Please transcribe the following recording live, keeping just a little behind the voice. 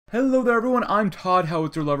Hello there everyone, I'm Todd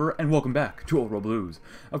Howitzer Lover, and welcome back to Old World Blues.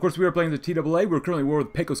 Of course, we are playing the TAA. We're currently at war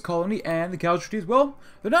with Pecos Colony, and the casualties, well,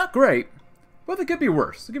 they're not great. But they could be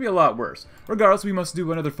worse. They could be a lot worse. Regardless, we must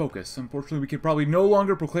do another focus. Unfortunately, we could probably no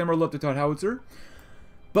longer proclaim our love to Todd Howitzer.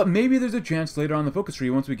 But maybe there's a chance later on the focus tree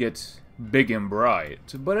once we get big and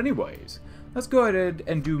bright. But anyways, let's go ahead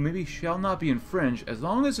and do maybe shall not be infringed as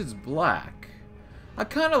long as it's black. I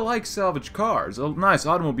kind of like salvage cars. A nice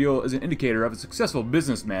automobile is an indicator of a successful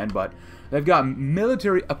businessman, but they've got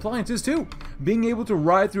military appliances too. Being able to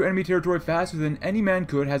ride through enemy territory faster than any man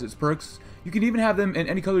could has its perks. You can even have them in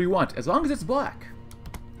any color you want, as long as it's black.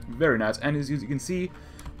 Very nice. And as you can see,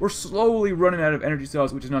 we're slowly running out of energy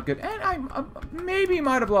cells, which is not good. And I maybe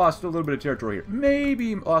might have lost a little bit of territory here.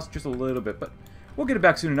 Maybe lost just a little bit, but we'll get it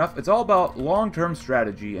back soon enough. It's all about long-term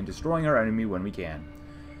strategy and destroying our enemy when we can.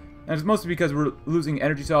 And it's mostly because we're losing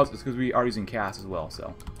energy cells. It's because we are using CAS as well,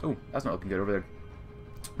 so... Oh, that's not looking good over there.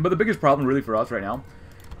 But the biggest problem really for us right now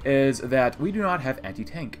is that we do not have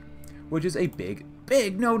anti-tank, which is a big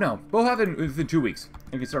no-no. We'll have it within 2 weeks,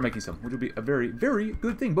 and we can start making some, which will be a very, very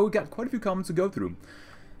good thing. But we've got quite a few comments to go through.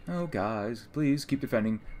 Oh, guys, please keep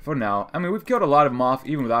defending for now. I mean, we've killed a lot of them off,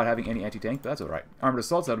 even without having any anti-tank, but that's alright. Armored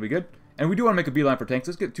assaults, that'll be good. And we do want to make a beeline for tanks.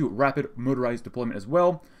 Let's get to rapid motorized deployment as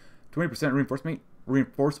well. 20%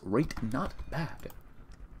 reinforce rate, not bad.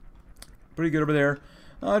 Pretty good over there.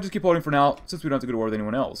 Just keep holding for now, since we don't have to go to war with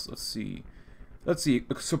anyone else. Let's see.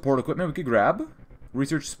 Support equipment we could grab.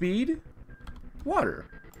 Research speed. Water.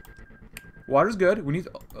 Water's good. We need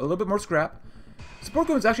a little bit more scrap. Support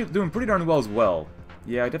equipment's actually doing pretty darn well as well.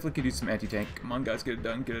 Yeah, I definitely could use some anti-tank. Come on, guys, get it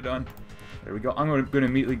done, get it done. There we go. I'm going to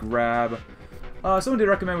immediately grab... someone did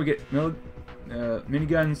recommend we get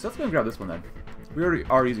miniguns. So let's go and grab this one then. We already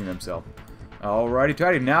are using them, so... Alrighty,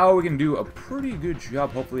 tidy. Now we can do a pretty good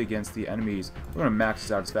job, hopefully, against the enemies. We're going to max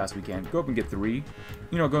this out as fast as we can. Go up and get 3.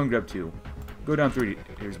 You know, go and grab 2. Go down 3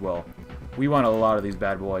 here as well. We want a lot of these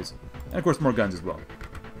bad boys. And, of course, more guns as well.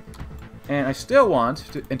 And I still want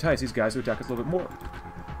to entice these guys to attack us a little bit more.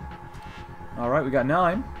 Alright, we got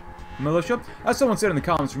 9. Militia. As someone said in the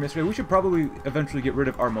comments from yesterday, we should probably eventually get rid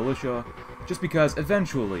of our militia. Just because,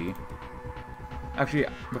 eventually... Actually,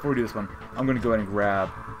 before we do this one, I'm going to go ahead and grab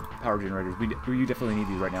power generators. We definitely need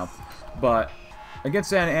these right now. But against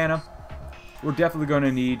Santa Ana, we're definitely going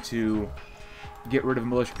to need to get rid of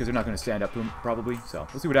militia because they're not going to stand up to them, probably. So,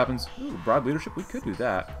 let's see what happens. Ooh, bribe leadership. We could do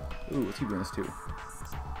that. Ooh, let's keep doing this too.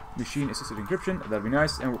 Machine-assisted encryption. That'd be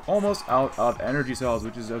nice. And we're almost out of energy cells,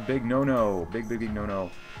 which is a big no-no. Big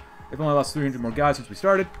no-no. They've only lost 300 more guys since we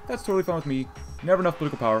started. That's totally fine with me. Never enough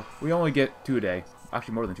political power. We only get 2 a day.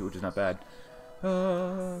 Actually, more than 2, which is not bad.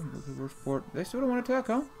 Support. They still don't want to attack,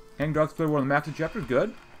 huh? Hang dogs play war on the max chapter.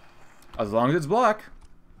 Good. As long as it's black.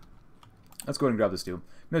 Let's go ahead and grab this too.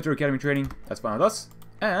 Military Academy training. That's fine with us.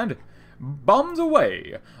 And bombs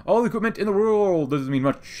away. All the equipment in the world doesn't mean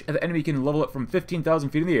much. The enemy can level up from 15,000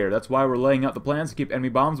 feet in the air. That's why we're laying out the plans to keep enemy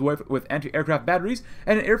bombs away with anti-aircraft batteries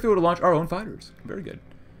and an airfield to launch our own fighters. Very good.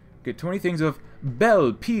 Get 20 things of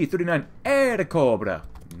Bell P-39 Air Cobra.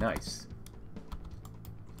 Nice.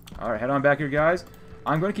 Alright, head on back here, guys.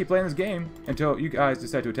 I'm going to keep playing this game until you guys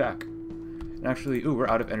decide to attack. And actually, ooh, we're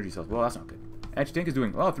out of energy cells. Well, that's not good. Anti-tank is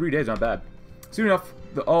doing, well, 3 days, not bad. Soon enough,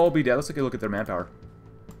 they'll all be dead. Let's take a look at their manpower.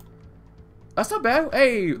 That's not bad.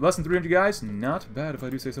 Hey, less than 300 guys. Not bad, if I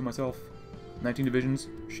do say so myself. 19 divisions,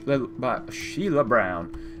 led by Sheila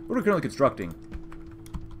Brown. What are we currently constructing?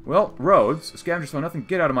 Well, roads. Scavengers found nothing.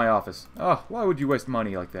 Get out of my office. Oh, why would you waste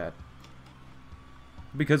money like that?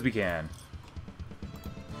 Because we can.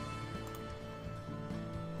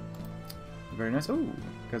 Very nice. Oh,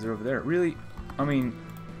 guys are over there. Really? I mean,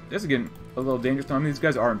 this is getting a little dangerous. I mean, these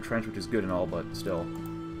guys are entrenched, which is good and all, but still.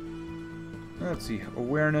 Let's see.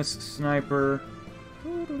 Awareness, sniper.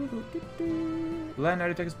 Land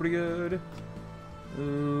night attack is pretty good.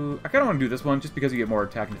 I kind of want to do this one just because you get more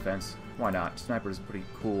attack and defense. Why not? Sniper is pretty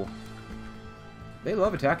cool. They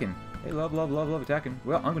love attacking. They love attacking.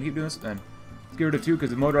 Well, I'm going to keep doing this then. Let's get rid of 2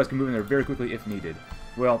 because the motorized can move in there very quickly if needed.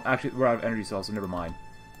 Well, actually, we're out of energy cells, so never mind.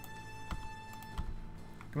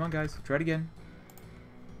 Come on, guys. Try it again.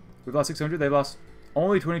 We've lost 600. They've lost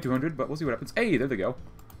only 2,200, but we'll see what happens. Hey, there they go.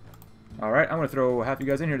 Alright, I'm going to throw half you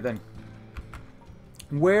guys in here then.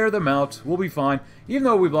 Wear them out. We'll be fine. Even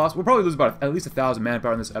though we've lost, we'll probably lose about at least 1,000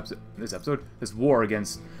 manpower in this episode. This war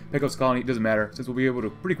against Pecos Colony. It doesn't matter, since we'll be able to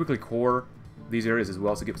pretty quickly core these areas as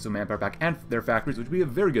well, so get some manpower back and their factories, which would be a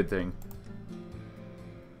very good thing.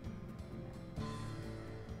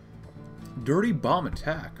 Dirty bomb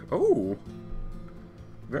attack. Oh!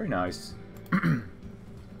 Very nice.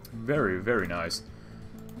 Very, very nice.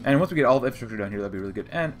 And once we get all the infrastructure down here, that'd be really good.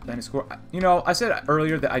 And landing score. You know, I said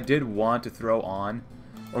earlier that I did want to throw on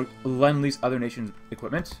or lend-lease other nations'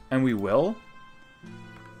 equipment, and we will.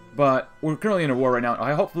 But we're currently in a war right now.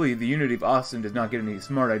 Hopefully the unity of Austin does not get any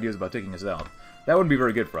smart ideas about taking us out. That wouldn't be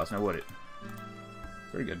very good for us, now would it?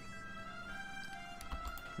 Very good.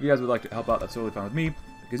 If you guys would like to help out, that's totally fine with me.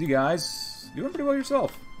 Because you guys doing pretty well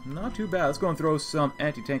yourself. Not too bad. Let's go and throw some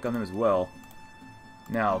anti-tank on them as well.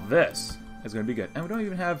 Now this is going to be good. And we don't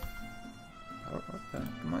even have...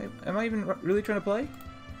 Am I even really trying to play?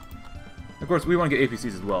 Of course, we want to get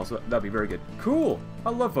APCs as well, so that'd be very good. Cool! I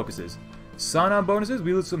love focuses. Sign-on bonuses,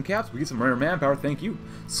 we lose some caps, we get some rare manpower, thank you.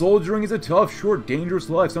 Soldiering is a tough, short, dangerous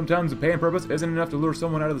life. Sometimes the pay and purpose isn't enough to lure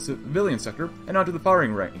someone out of the civilian sector and onto the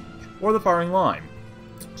firing range, or the firing line.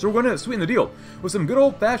 So we're going to sweeten the deal with some good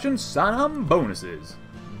old-fashioned sign-on bonuses.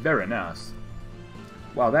 Very nice.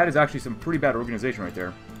 Wow, that is actually some pretty bad organization right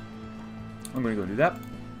there. I'm going to go do that.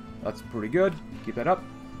 That's pretty good. Keep that up.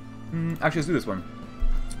 Actually, let's do this one.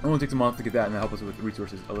 It only takes a month to get that, and that'll help us with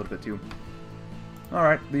resources a little bit too.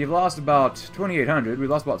 Alright, we've lost about 2,800. We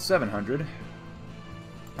lost about 700.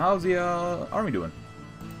 How's the army doing?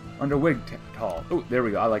 Under Wigtall. Oh, there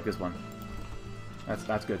we go. I like this one.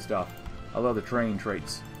 That's good stuff. I love the train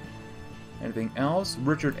traits. Anything else?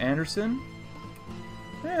 Richard Anderson.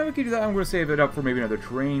 Yeah, we could do that. I'm going to save it up for maybe another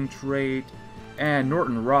train trait. And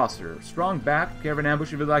Norton Rosser. Strong back. Caravan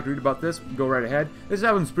ambush. If you'd like to read about this, go right ahead. This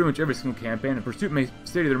happens pretty much every single campaign, and pursuit may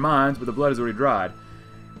steady their minds, but the blood is already dried.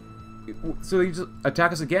 So they just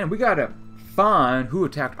attack us again. We gotta find who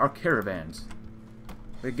attacked our caravans.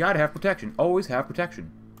 They gotta have protection. Always have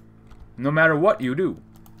protection. No matter what you do.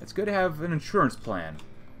 It's good to have an insurance plan.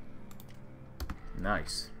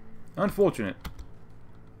 Nice. Unfortunate.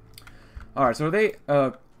 Alright, so are they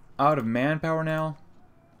out of manpower now?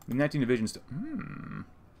 The 19 divisions.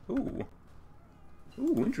 Ooh.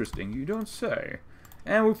 Ooh, interesting. You don't say.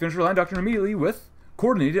 And we finish our line doctrine immediately with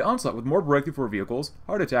coordinated onslaught with more breakthrough for vehicles,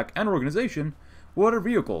 hard attack, and organization. What are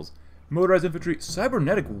vehicles? Motorized infantry,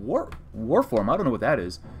 cybernetic warform. I don't know what that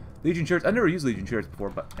is. Legion chariots. I've never used Legion chariots before,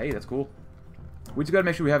 but hey, that's cool. We just gotta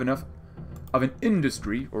make sure we have enough of an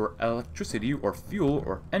industry, or electricity, or fuel,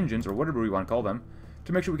 or engines, or whatever we want to call them,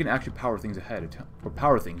 to make sure we can actually power things ahead of time. Or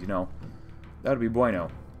power things, you know. That'd be bueno.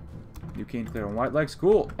 You can't declare on white legs.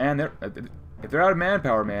 Cool. And if they're out of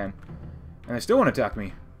manpower, man, and they still want to attack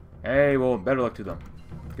me, hey, well, better luck to them.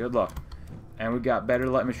 Good luck. And we've got better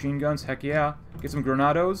light machine guns. Heck yeah. Get some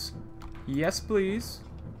granados. Yes, please.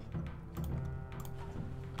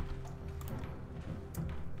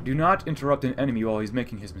 Do not interrupt an enemy while he's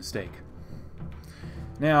making his mistake.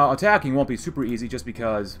 Now, attacking won't be super easy just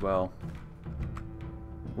because, well,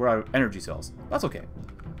 we're out of energy cells. That's okay.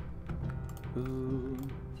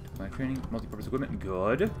 My training, multi-purpose equipment.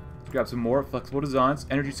 Good. Let's grab some more flexible designs.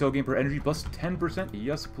 Energy cell gain per energy plus 10%.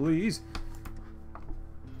 Yes, please.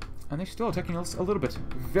 And they're still attacking us a little bit.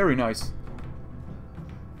 Very nice.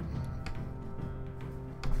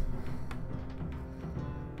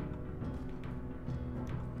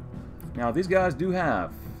 Now, these guys do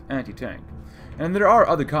have anti-tank. And there are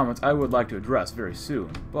other comments I would like to address very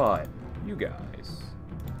soon. But, you guys,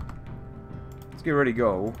 let's get ready to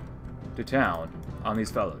go to town on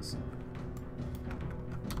these fellas.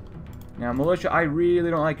 Now, militia, I really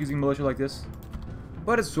don't like using militia like this.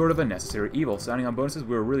 But it's sort of a necessary evil. Signing on bonuses,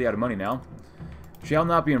 we're really out of money now. Shall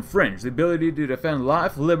not be infringed. The ability to defend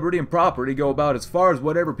life, liberty, and property go about as far as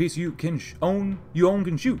whatever piece you can own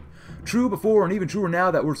can shoot. True before and even truer now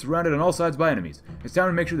that we're surrounded on all sides by enemies. It's time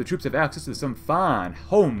to make sure the troops have access to some fine,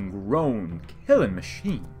 homegrown killing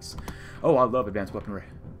machines. Oh, I love advanced weaponry.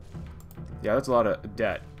 Yeah, that's a lot of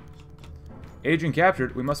debt. Agent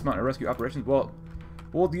captured. We must mount a rescue operations. Well,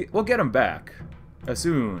 we'll get him back as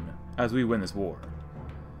soon as we win this war.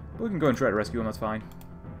 We can go and try to rescue him, that's fine.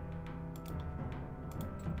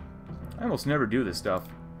 I almost never do this stuff.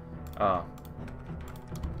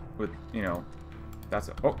 With, you know, that's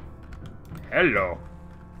a... Oh! Hello!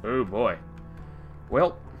 Oh boy.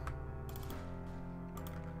 Well.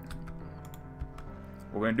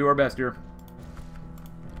 We're gonna do our best here.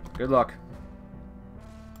 Good luck.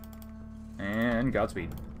 And Godspeed.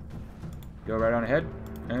 Go right on ahead.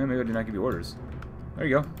 And maybe I did not give you orders. There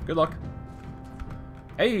you go. Good luck.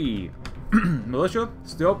 Hey! Militia,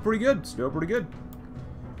 still pretty good. Still pretty good.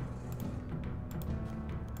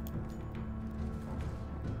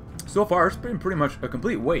 So far, it's been pretty much a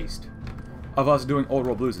complete waste of us doing old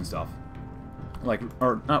world blues and stuff. Like,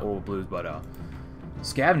 or not old blues, but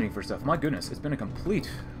scavenging for stuff. My goodness, it's been a complete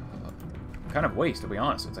kind of waste, to be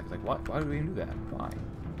honest. It's like why do we even do that? Why?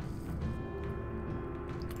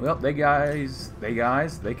 Well, they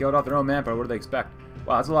killed off their own manpower. What do they expect?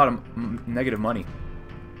 Wow, that's a lot of negative money.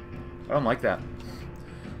 I don't like that.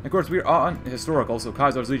 And of course, we're on historical, so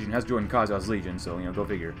Kaiser's Legion has joined Kaiser's Legion, so, you know, go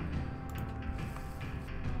figure.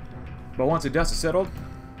 But once the dust is settled,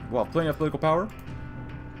 we'll have plenty of political power.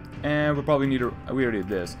 And we'll probably need a... We already did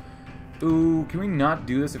this. Ooh, can we not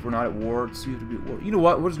do this if we're not at war? So we have to be at war. You know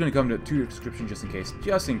what? We're just going to come to 2 conscription just in case.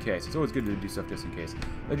 Just in case. It's always good to do stuff just in case.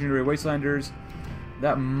 Legendary Wastelanders.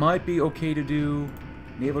 That might be okay to do.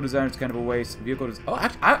 Naval design is kind of a waste. Vehicle design... Oh,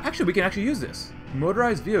 actually, we can actually use this.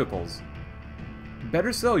 Motorized vehicles.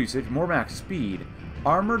 Better cell usage, more max speed.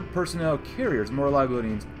 Armored personnel carriers, more reliability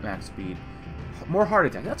and max speed. More heart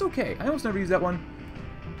attack. That's okay. I almost never use that one.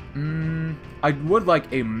 I would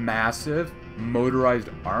like a massive motorized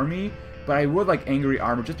army, but I would like angry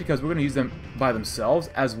armor just because we're going to use them by themselves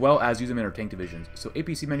as well as use them in our tank divisions. So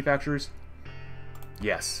APC manufacturers,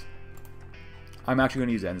 yes. I'm actually going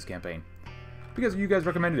to use that in this campaign. Because you guys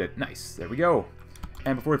recommended it. Nice. There we go.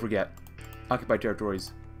 And before we forget, occupied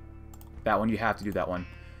territories. That one, you have to do that one.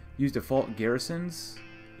 Use default garrisons.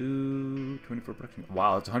 Ooh, 24 production.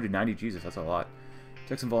 Wow, that's 190. Jesus, that's a lot.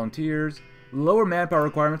 Texan volunteers. Lower manpower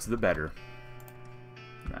requirements, the better.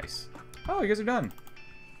 Nice. Oh, you guys are done.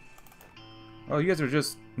 Oh, you guys are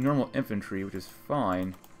just normal infantry, which is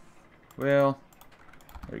fine. Well,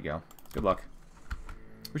 there you go. Good luck.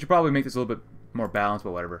 We should probably make this a little bit more balanced,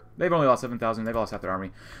 but whatever. They've only lost 7,000. They've lost half their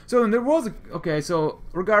army. So then there was a... Okay, so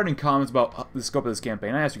regarding comments about the scope of this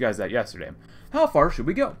campaign, I asked you guys that yesterday. How far should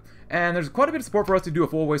we go? And there's quite a bit of support for us to do a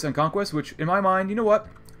full wasteland conquest, which, in my mind, you know what?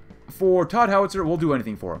 For Todd Howitzer, we'll do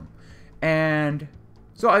anything for him. And...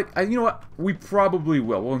 So, I you know what? We probably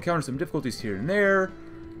will. We'll encounter some difficulties here and there.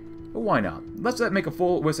 But why not? Let's make a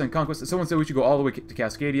full wasteland conquest. Someone said we should go all the way to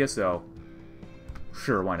Cascadia, so...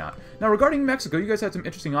 Sure, why not? Now, regarding Mexico, you guys had some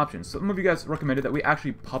interesting options. Some of you guys recommended that we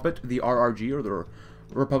actually puppet the RRG, or the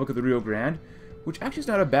Republic of the Rio Grande, which actually is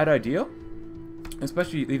not a bad idea,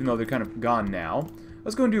 especially even though they're kind of gone now.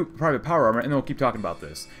 Let's go and do private power armor, and then we'll keep talking about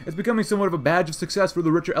this. It's becoming somewhat of a badge of success for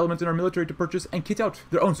the richer elements in our military to purchase and kit out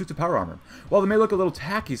their own suits of power armor. While they may look a little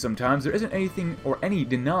tacky sometimes, there isn't anything or any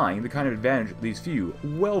denying the kind of advantage these few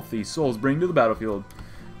wealthy souls bring to the battlefield.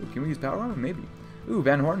 Can we use power armor? Maybe. Ooh,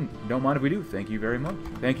 Van Horn, don't mind if we do. Thank you very much.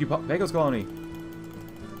 Thank you, Pecos Colony.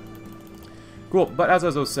 Cool, but as I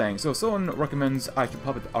was saying, so someone recommends I should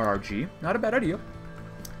puppet the RRG. Not a bad idea.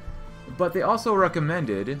 But they also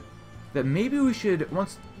recommended that maybe we should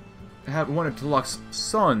once have one of Tuluck's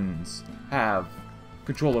sons have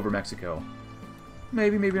control over Mexico.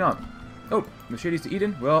 Maybe, maybe not. Oh, machetes to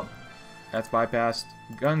Eden? Well, that's bypassed.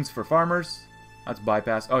 Guns for farmers? That's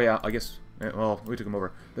bypassed. Oh yeah, I guess... Well, we took them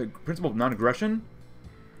over. The principle of non-aggression?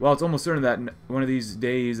 Well, it's almost certain that one of these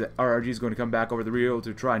days that RRG is going to come back over the Rio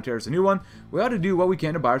to try and tear us a new one. We ought to do what we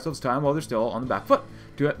can to buy ourselves time while they're still on the back foot.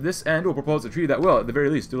 To this end, we'll propose a treaty that will, at the very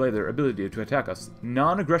least, delay their ability to attack us.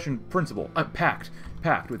 Non-aggression principle. Pact.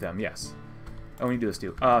 Pact with them, yes. Oh, we need to do this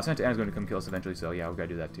too. Santa Ana's going to come kill us eventually, so yeah, we've got to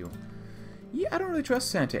do that too. Yeah, I don't really trust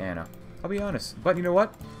Santa Ana. I'll be honest. But you know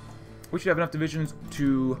what? We should have enough divisions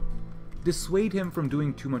to dissuade him from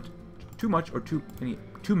doing too much or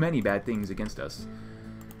too many bad things against us.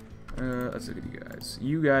 Let's look at you guys.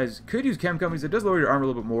 You guys could use chem companies. It does lower your armor a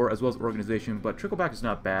little bit more, as well as organization, but trickleback is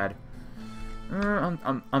not bad.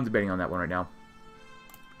 I'm debating on that one right now.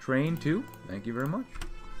 Train 2. Thank you very much.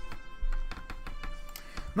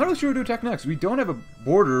 Not really sure who to attack next. We don't have a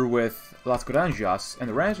border with Las Granjas, and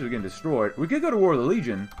the ranches are getting destroyed. We could go to war with the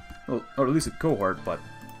Legion, well, or at least a cohort, but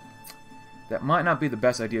that might not be the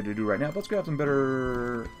best idea to do right now. But let's grab some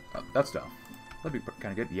better... that stuff. That'd be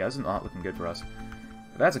kind of good. Yeah, this is not looking good for us.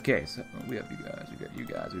 If that's the case, we have you guys, we got you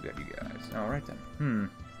guys, we got you guys. Alright then.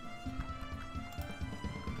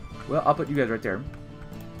 Well, I'll put you guys right there.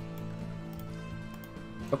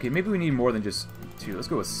 Okay, maybe we need more than just 2. Let's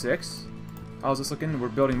go with 6. How's this looking? We're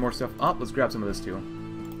building more stuff up. Let's grab some of this too.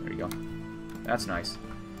 There you go. That's nice.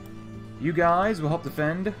 You guys will help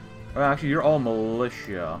defend. Well, actually, you're all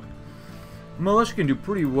militia. Militia can do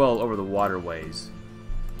pretty well over the waterways.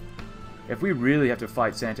 If we really have to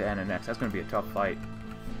fight Santa Ana next, that's going to be a tough fight.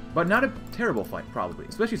 But not a terrible fight, probably.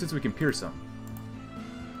 Especially since we can pierce them.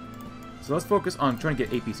 So let's focus on trying to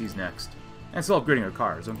get APCs next. And still upgrading our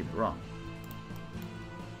cars, don't get me wrong.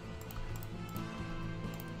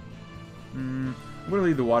 I'm going to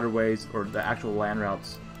leave the waterways, or the actual land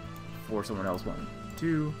routes, for someone else. 1,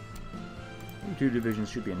 2. 2 divisions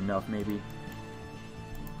should be enough, maybe.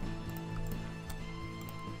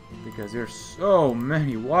 Because there's so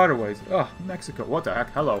many waterways. Ugh, Mexico. What the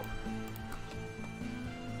heck? Hello.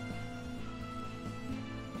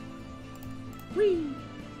 Whee!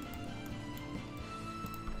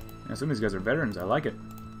 Now, some of these guys are veterans. I like it.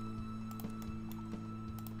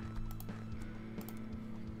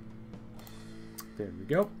 There we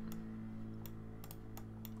go.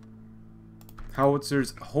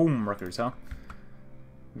 Howitzers, home wreckers, huh?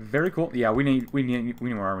 Very cool. Yeah, we need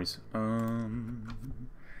more armies. You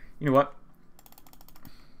know what?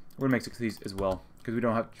 We're gonna make 6 of these as well because we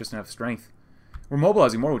don't have just enough strength. We're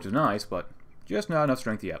mobilizing more, which is nice, but just not enough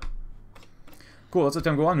strength yet. Cool. Let's let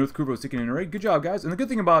time go on. North Kuba is taking in a raid. Good job, guys. And the good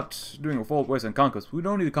thing about doing a full Wasteland Conquest, we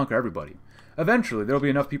don't need to conquer everybody. Eventually, there will be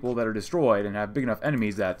enough people that are destroyed and have big enough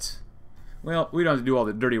enemies that, well, we don't have to do all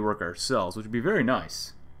the dirty work ourselves, which would be very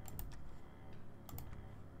nice.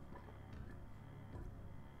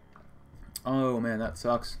 Oh man, that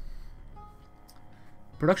sucks.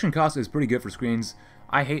 Production cost is pretty good for screens.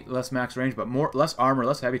 I hate less max range, but less armor,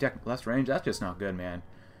 less heavy tech, less range. That's just not good, man.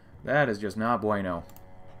 That is just not bueno.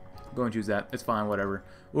 Go and choose that. It's fine, whatever.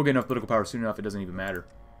 We'll get enough political power soon enough, it doesn't even matter.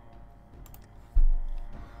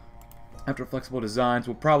 After flexible designs,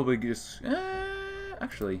 we'll probably just...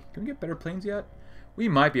 actually, can we get better planes yet? We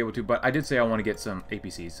might be able to, but I did say I want to get some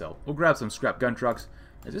APCs, so we'll grab some scrap gun trucks.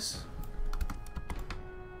 Is this...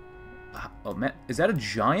 oh man, is that a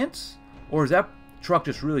giant? Or is that truck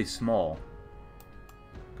just really small?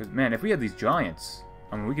 Because man, if we had these giants,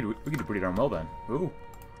 I mean, we could do pretty darn well then. Ooh.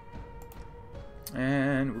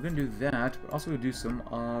 And we're gonna do that, but also do some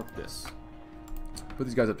of this. Put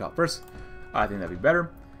these guys up top first. I think that'd be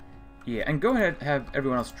better. Yeah, and go ahead and have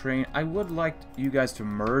everyone else train. I would like you guys to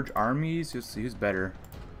merge armies. Just see who's better.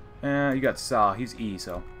 You got Sa, he's E,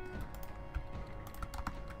 so.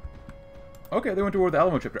 Okay, they went to war with the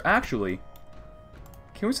Alamo chapter. Actually,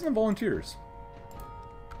 can we send them volunteers?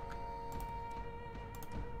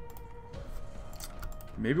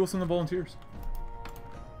 Maybe we'll send them volunteers.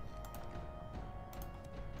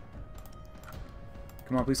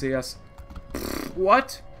 Come on, please say yes.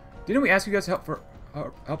 What? Didn't we ask you guys to help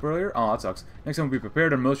earlier? Oh, that sucks. Next time we'll be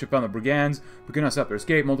prepared. Our militia found the brigands, but could not stop their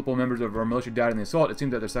escape. Multiple members of our militia died in the assault. It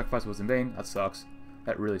seems that their sacrifice was in vain. That sucks.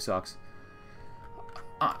 That really sucks.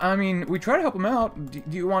 I mean, we try to help them out. Do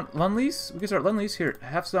you want Lend-Lease? We can start Lend-Lease. Here,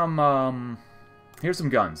 have some, here's some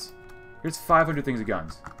guns. Here's 500 things of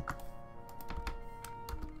guns.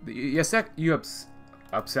 You accepted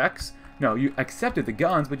the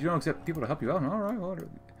guns, but you don't accept people to help you out. Alright, whatever.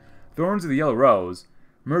 Thorns of the Yellow Rose.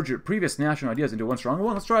 Merge your previous national ideas into one stronger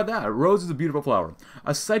one. Let's try that. A rose is a beautiful flower.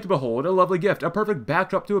 A sight to behold, a lovely gift, a perfect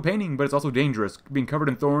backdrop to a painting, but it's also dangerous, being covered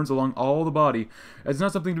in thorns along all the body. It's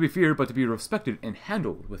not something to be feared, but to be respected and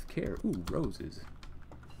handled with care. Ooh, roses.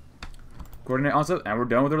 Coordinate onset, and we're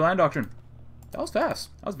done with our land auction. That was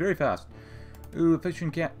fast. That was very fast. Ooh,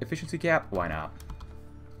 efficiency cap. Why not?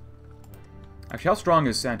 Actually, how strong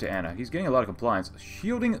is Santa Ana? He's getting a lot of compliance.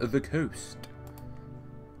 Shielding the coast.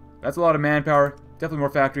 That's a lot of manpower. Definitely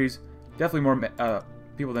more factories. Definitely more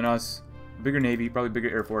people than us. Bigger Navy. Probably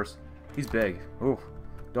bigger Air Force. He's big. Oh,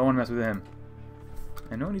 don't want to mess with him.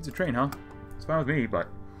 And no one needs a train, huh? It's fine with me, but...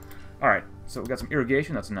 Alright, so we got some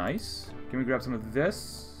irrigation. That's nice. Can we grab some of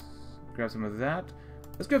this? Grab some of that.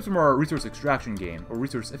 Let's grab some more resource extraction gain. Or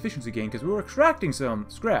resource efficiency gain, because we were extracting some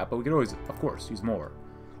scrap, but we could always, of course, use more.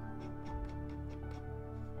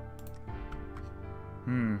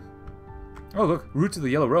 Oh, look. Roots of the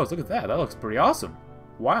Yellow Rose. Look at that. That looks pretty awesome.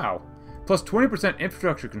 Wow. Plus 20%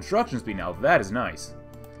 infrastructure construction speed now. That is nice.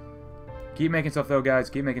 Keep making stuff, though, guys.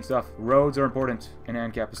 Keep making stuff. Roads are important in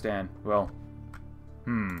Ancapistan. Well,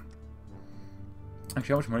 Actually,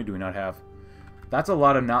 how much money do we not have? That's a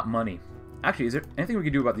lot of not money. Actually, is there anything we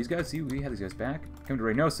can do about these guys? See, we have these guys back. Come to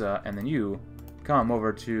Reynosa, and then you come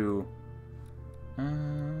over to...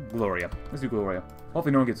 Gloria. Let's do Gloria.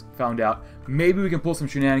 Hopefully no one gets found out. Maybe we can pull some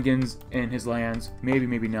shenanigans in his lands. Maybe,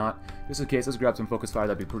 maybe not. Just in case, let's grab some focus fire.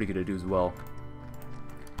 That'd be pretty good to do as well.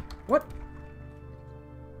 What?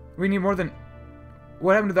 We need more than...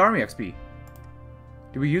 What happened to the army XP?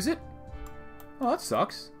 Did we use it? Oh, that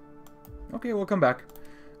sucks. Okay, we'll come back.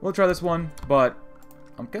 We'll try this one, but...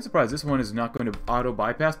 I'm kind of surprised this one is not going to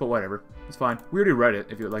auto-bypass, but whatever. It's fine. We already read it,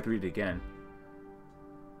 if you would like to read it again.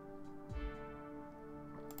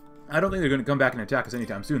 I don't think they're going to come back and attack us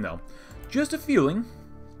anytime soon, though. Just a feeling.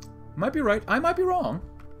 Might be right. I might be wrong.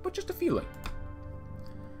 But just a feeling.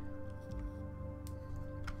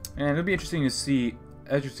 And it'll be interesting to see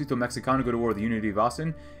Ejército Mexicano go to war with the Unity of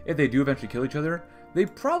Austin. If they do eventually kill each other, they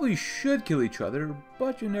probably should kill each other,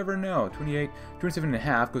 but you never know. 28,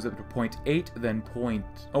 27.5 goes up to 0.8, then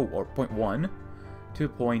 0.1 to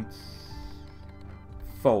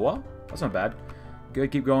 0.4. That's not bad. Gotta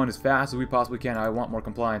keep going as fast as we possibly can. I want more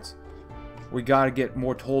compliance. We gotta get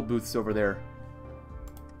more toll booths over there.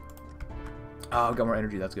 Oh, I've got more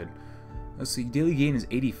energy. That's good. Let's see. Daily gain is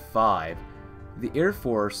 85. The Air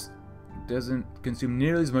Force doesn't consume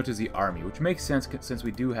nearly as much as the army, which makes sense since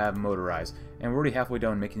we do have motorized. And we're already halfway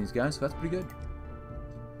done making these guys, so that's pretty good.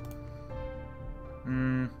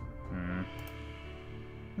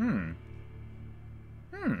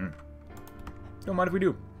 Don't mind if we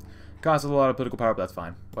do. Costs us a lot of political power, but that's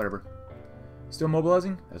fine. Whatever. Still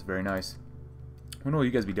mobilizing? That's very nice. When will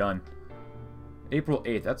you guys be done? April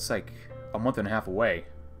 8th. That's like a month and a half away.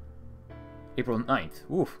 April 9th.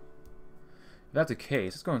 Oof. If that's the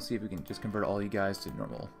case, let's go and see if we can just convert all you guys to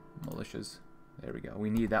normal militias. There we go. We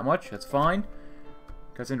need that much. That's fine.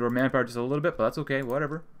 Cuts into our manpower just a little bit, but that's okay.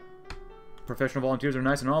 Whatever. Professional volunteers are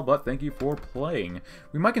nice and all, but thank you for playing.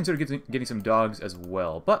 We might consider getting some dogs as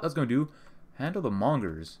well. But let's go do handle the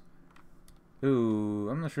mongers. Ooh,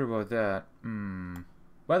 I'm not sure about that.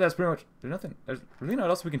 But that's pretty much... There's really not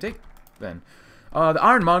else we can take, then. The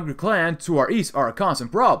Ironmonger clan to our east are a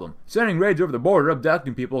constant problem. Sending raids over the border,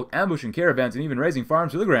 abducting people, ambushing caravans, and even razing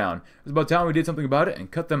farms to the ground. It's about time we did something about it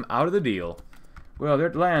and cut them out of the deal. Well,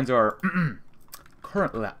 their lands are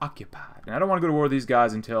currently occupied. And I don't want to go to war with these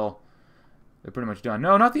guys until they're pretty much done.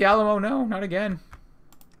 No, not the Alamo. No, not again.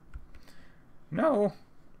 No.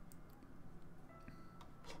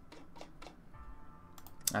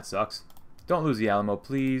 That sucks. Don't lose the Alamo,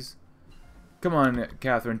 please. Come on,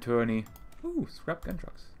 Catherine Tony. Ooh, scrap gun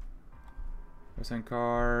trucks. Send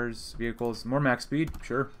cars, vehicles, more max speed,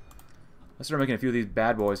 sure. Let's start making a few of these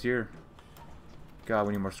bad boys here. God,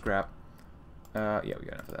 we need more scrap. Yeah, we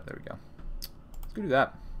got enough of that. There we go. Let's go do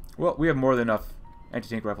that. Well, we have more than enough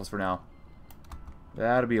anti-tank rifles for now.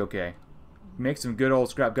 That'll be okay. Make some good old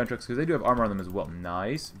scrap gun trucks because they do have armor on them as well.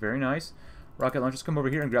 Nice, very nice. Rocket launchers, come over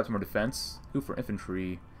here and grab some more defense. Ooh, for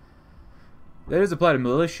infantry. That is applied to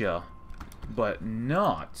militia, but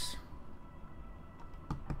not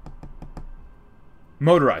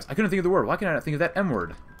motorized. I couldn't think of the word. Why can't I not think of that M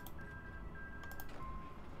word?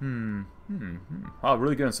 Wow,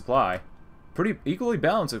 really good on supply. Pretty equally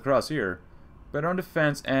balanced across here. Better on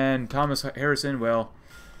defense, and Thomas Harrison, well,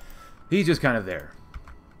 he's just kind of there.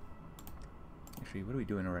 Actually, what are we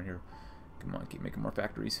doing around here? Come on, keep making more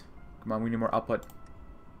factories. Come on, we need more output.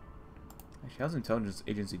 Actually, how's the intelligence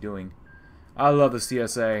agency doing? I love the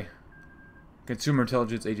CSA. Consumer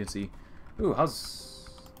Intelligence Agency. Ooh, how's...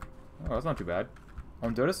 Oh, that's not too bad.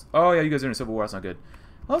 Honduras? Oh, yeah, you guys are in a civil war. That's not good.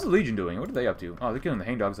 How's the Legion doing? What are they up to? Oh, they're killing the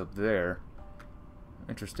hangdogs up there.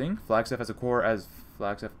 Interesting. Flagstaff has a core as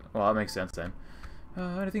Flagstaff... Well, that makes sense then.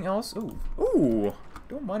 Anything else? Ooh. Ooh!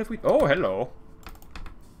 Don't mind if we... Oh, hello!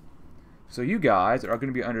 So you guys are going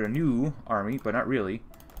to be under a new army, but not really.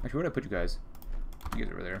 Actually, where did I put you guys? You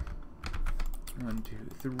guys over there. 1, 2,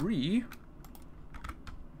 3.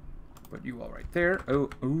 Put you all right there. Oh,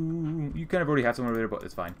 ooh. You kind of already have someone over there, but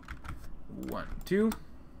it's fine. 1, 2.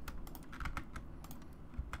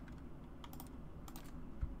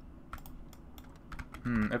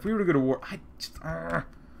 If we were to go to war... I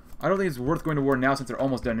don't think it's worth going to war now since they're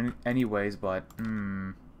almost done anyways, but...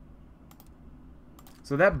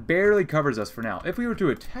 So that barely covers us for now. If we were to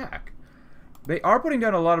attack, they are putting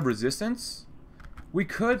down a lot of resistance. We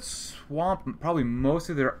could swamp probably most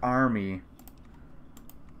of their army.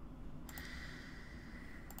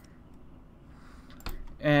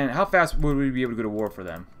 And how fast would we be able to go to war for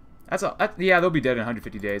them? Yeah, they'll be dead in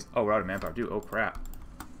 150 days. Oh, we're out of manpower too. Oh, crap.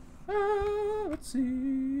 Let's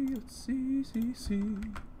see.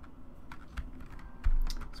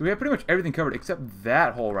 So we have pretty much everything covered except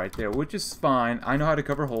that hole right there, which is fine. I know how to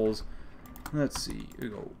cover holes. Let's see. We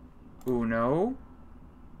go uno.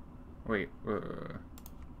 Wait.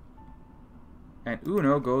 And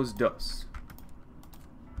uno goes dos.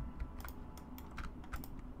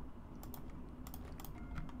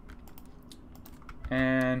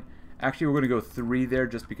 And actually, we're going to go 3 there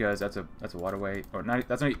just because that's a waterway, or not.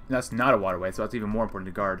 That's not a waterway, so that's even more important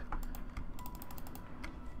to guard.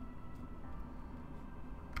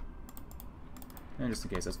 And just in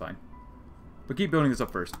case, that's fine. But keep building this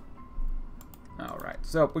up first. Alright,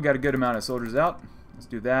 so we got a good amount of soldiers out. Let's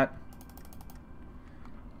do that.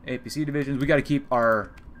 APC divisions. We got to keep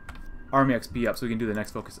our Army XP up so we can do the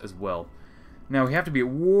next focus as well. Now, we have to be at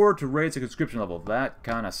war to raise the conscription level. That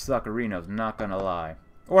kind of suckerino's, not gonna lie.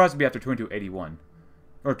 Or it has to be after 2281.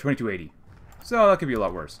 Or 2280. So that could be a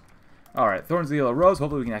lot worse. Alright, Thorns of the Yellow Rose.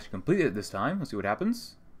 Hopefully we can actually complete it this time. Let's see what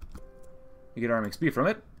happens. You get Army XP from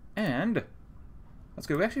it. And... that's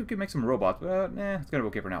good. We actually could make some robots. But, it's gonna be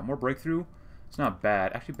okay for now. More breakthrough. It's not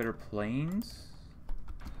bad. Actually, better planes.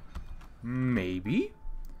 Maybe.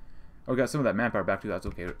 Oh, we got some of that manpower back too. That's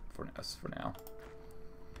okay for us for now.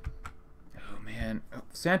 Oh man,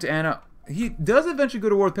 Santa Anna. He does eventually go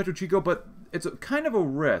to war with Petro Chico, but it's kind of a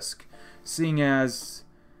risk, seeing as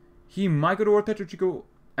he might go to war with Petro Chico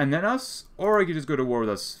and then us, or he could just go to war with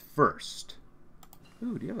us first.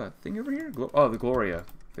 Ooh, do you have a thing over here? Oh, the Gloria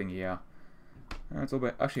thingy, yeah. That's a little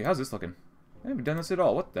bit... Actually, how's this looking? I haven't done this at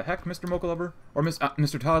all. What the heck, Mr. Mocha Lover? Or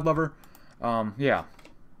Mr. Todd Lover? Yeah.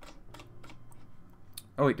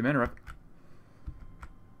 Oh, wait, Demand Rep.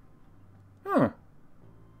 Huh.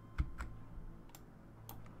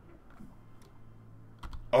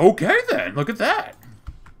 Okay, then. Look at that.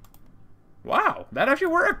 Wow, that actually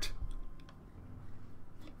worked.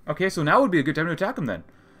 Okay, so now would be a good time to attack him, then.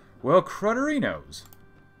 Well, Crudderinos.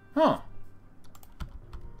 Huh.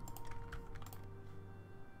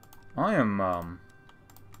 I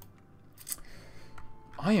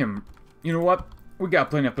am, you know what? We got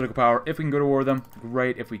plenty of political power. If we can go to war with them,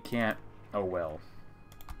 great. If we can't, oh well.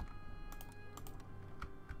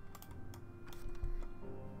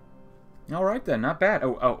 Alright then, not bad.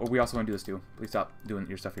 Oh, we also want to do this too. Please stop doing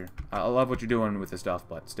your stuff here. I love what you're doing with this stuff,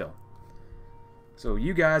 but still. So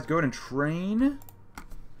you guys go ahead and train.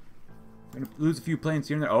 We're going to lose a few planes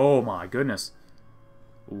here and there. Oh my goodness.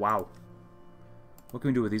 Wow. What can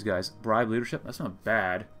we do with these guys? Bribe leadership? That's not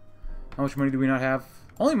bad. How much money do we not have?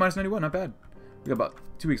 Only minus 91, not bad. We got about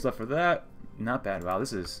 2 weeks left for that. Not bad. Wow,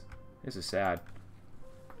 this is sad.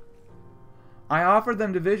 I offered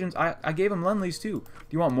them divisions. I gave them Lend-Lease too. Do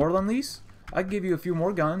you want more Lend-Lease? I can give you a few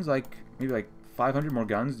more guns, like maybe like 500 more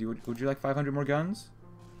guns. Would you like 500 more guns?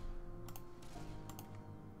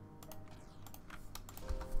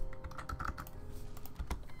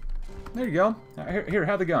 There you go. Here,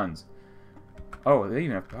 have the guns. Oh, they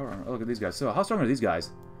even have power. Oh, look at these guys. So, how strong are these guys?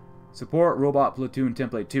 Support Robot Platoon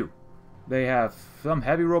Template 2. They have some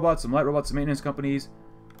heavy robots, some light robots, some maintenance companies.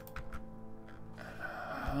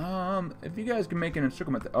 If you guys can make an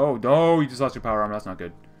encirclement... Oh, no, you just lost your power armor. That's not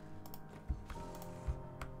good.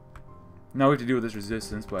 Now we have to deal with this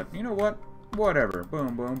resistance, but you know what? Whatever.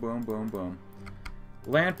 Boom, boom, boom, boom, boom.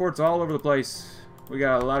 Land forts all over the place. We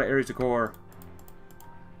got a lot of areas to core.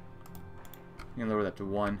 You can lower that to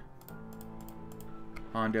 1.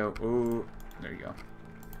 Hondo. Oh, there you go.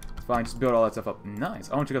 It's fine. Just build all that stuff up. Nice.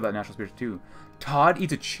 I want to check out that National Spirit too. Todd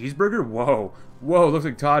eats a cheeseburger? Whoa. Whoa, looks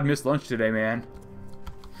like Todd missed lunch today, man.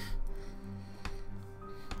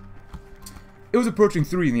 It was approaching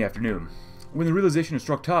 3 in the afternoon when the realization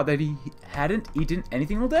struck Todd that he hadn't eaten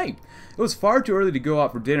anything all day. It was far too early to go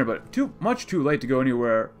out for dinner, but much too late to go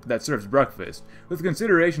anywhere that serves breakfast. With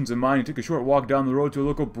considerations in mind, he took a short walk down the road to a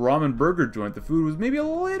local Brahmin burger joint. The food was maybe a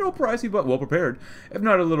little pricey, but well prepared, if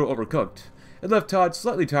not a little overcooked. It left Todd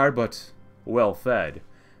slightly tired, but well fed.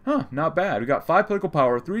 Huh, not bad. We got 5 political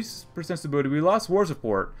power, 3% stability, we lost war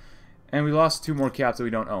support, and we lost 2 more caps that we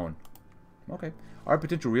don't own. Okay. Our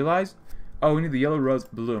potential realized? Oh, we need the yellow rose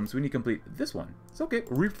bloom, so we need to complete this one. It's okay.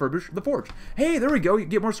 Refurbish the forge. Hey, there we go. You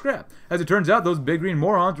get more scrap. As it turns out, those big green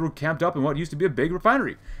morons were camped up in what used to be a big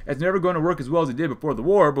refinery. It's never going to work as well as it did before the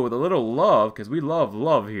war, but with a little love, because we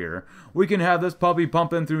love here, we can have this puppy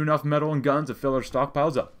pumping through enough metal and guns to fill our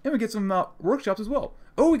stockpiles up. And we get some workshops as well.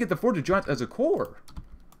 Oh, we get the Forge of Giants as a core.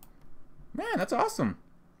 Man, that's awesome.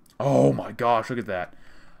 Oh my gosh, look at that.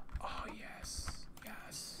 Oh, yes.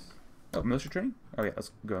 Yes. Oh, militia training? Okay, let's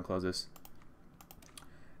go and close this.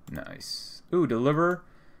 Nice. Ooh, deliver.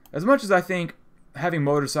 As much as I think having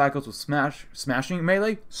motorcycles with slashing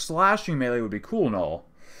melee would be cool and all,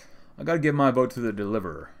 I gotta give my vote to the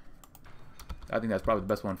deliverer. I think that's probably the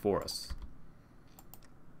best one for us.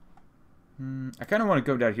 I kind of want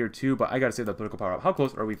to go down here too, but I gotta save that political power up. How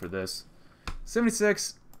close are we for this?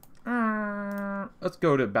 76. Let's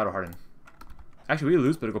go to Battle Harden. Actually, we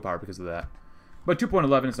lose political power because of that. But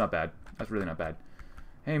 2.11 is not bad. That's really not bad.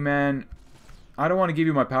 Hey, man. I don't want to give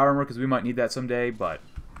you my power armor because we might need that someday, but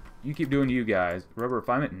you keep doing you guys. Rubber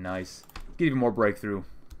refinement, nice. Get even more breakthrough.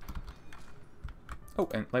 Oh,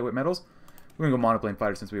 and lightweight metals. We're going to go monoplane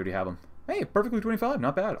fighter since we already have them. Hey, perfectly 25,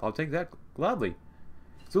 not bad. I'll take that gladly.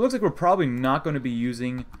 So it looks like we're probably not going to be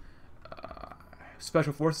using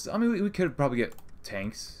special forces. I mean, we could probably get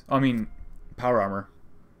tanks. I mean, power armor.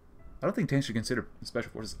 I don't think tanks should consider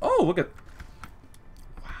special forces. Oh, look at...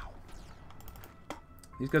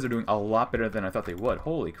 These guys are doing a lot better than I thought they would.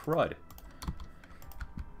 Holy crud.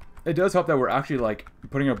 It does help that we're actually, like,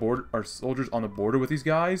 putting our soldiers on the border with these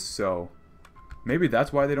guys, so... Maybe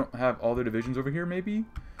that's why they don't have all their divisions over here, maybe?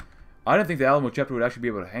 I didn't think the Alamo chapter would actually be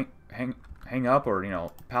able to hang up or, you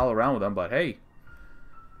know, pal around with them, but hey.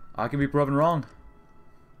 I can be proven wrong.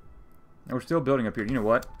 And we're still building up here. You know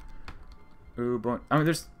what? Ooh, boy. I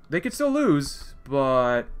mean, they could still lose,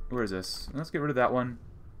 but... Where is this? Let's get rid of that one.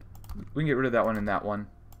 We can get rid of that one and that one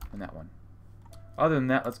and that one. Other than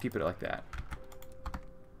that, let's keep it like that.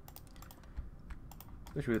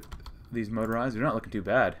 Especially with these motorized, they're not looking too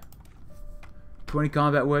bad. 20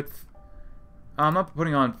 combat width. I'm not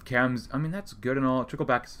putting on chems. I mean, that's good and all. Trickle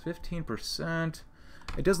back is 15%.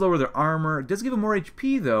 It does lower their armor. It does give them more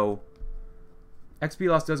HP, though. XP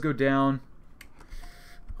loss does go down.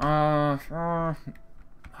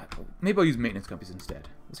 Maybe I'll use maintenance companies instead.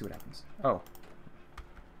 Let's see what happens. Oh.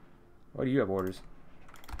 Why do you have orders?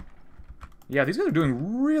 Yeah, these guys are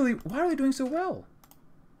doing really... Why are they doing so well?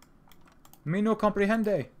 Me no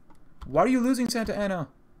comprehende. Why are you losing Santa Ana?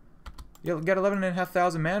 You got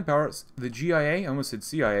 11,500 manpower. The GIA, I almost said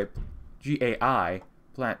CIA, GAI,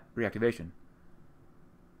 plant reactivation.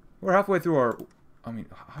 We're halfway through our... I mean,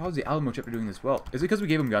 how is the Alamo chapter doing this well? Is it because we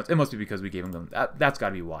gave him guns? It must be because we gave him guns. That's got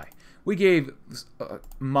to be why. We gave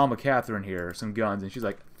Mama Catherine here some guns, and she's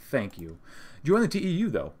like, thank you. Join the TEU,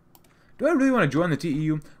 though. Do I really want to join the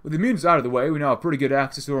TEU? With the mutants out of the way, we now have pretty good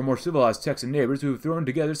access to our more civilized Texan neighbors who have thrown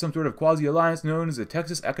together some sort of quasi-alliance known as the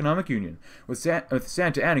Texas Economic Union, with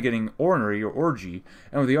Santa Ana getting ornery or orgy,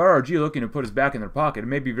 and with the RRG looking to put us back in their pocket, it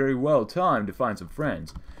may be very well timed to find some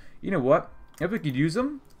friends. You know what? If we could use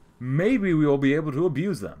them, maybe we will be able to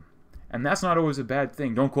abuse them. And that's not always a bad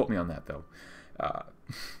thing. Don't quote me on that, though.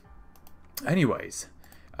 Anyways.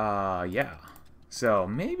 Yeah. So,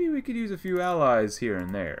 maybe we could use a few allies here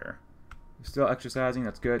and there. Still exercising,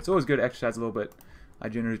 that's good. It's always good to exercise a little bit. I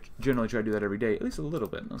generally try to do that every day. At least a little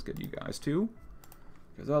bit. Let's get you guys, too.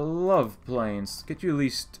 Because I love planes. Get you at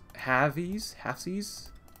least halfsies.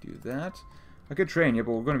 Do that. I could train you,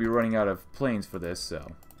 but we're going to be running out of planes for this,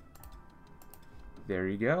 so... There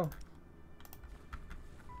you go.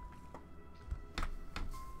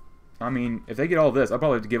 I mean, if they get all of this, I'll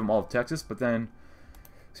probably have to give them all of Texas, but then...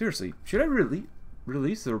 Seriously, should I really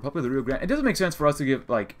release the Republic of the Rio Grande? It doesn't make sense for us to give,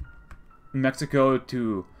 like, Mexico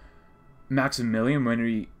to Maximilian when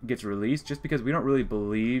he gets released, just because we don't really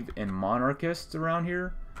believe in monarchists around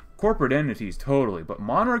here. Corporate entities, totally, but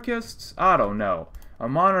monarchists? I don't know. A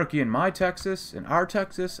monarchy in my Texas, in our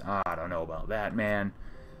Texas? I don't know about that, man.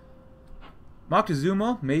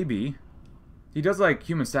 Moctezuma? Maybe. He does like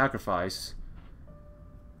human sacrifice.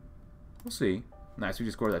 We'll see. Nice, we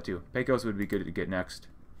just scored that too. Pecos would be good to get next.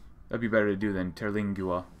 That'd be better to do than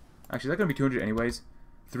Terlingua. Actually, is that going to be 200 anyways?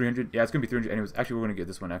 300? Yeah, it's going to be 300 anyways. Actually, we're going to get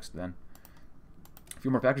this one next then. A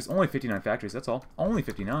few more factories. Only 59 factories, that's all. Only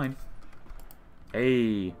 59.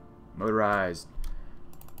 Hey, motorized.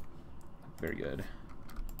 Very good.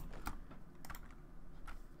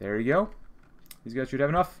 There you go. These guys should have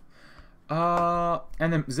enough.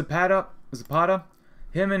 And then Zapata,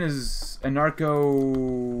 him and his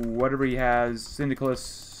anarcho, whatever he has,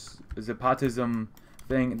 syndicalist, Zapatism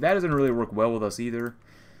thing, that doesn't really work well with us either.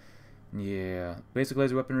 Yeah, basic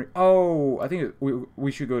laser weaponry. Oh, I think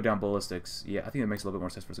we should go down ballistics. Yeah, I think it makes a little bit more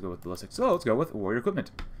sense for us to go with ballistics. So let's go with warrior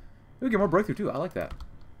equipment. We get more breakthrough too. I like that.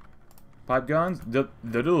 Pipe guns, the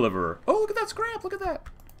deliverer. Oh, look at that scrap! Look at that.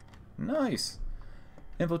 Nice.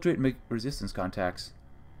 Infiltrate and make resistance contacts.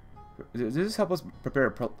 Does this help us prepare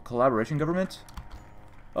a collaboration government?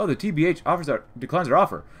 Oh, the TBH declines our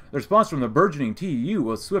offer. The response from the burgeoning TEU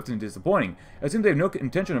was swift and disappointing. It seems they have no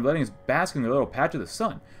intention of letting us bask in their little patch of the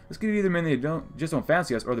sun. This could either mean they just don't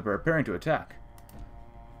fancy us, or they're preparing to attack.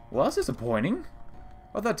 Well, that's disappointing.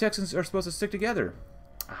 I thought Texans are supposed to stick together.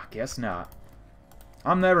 I guess not.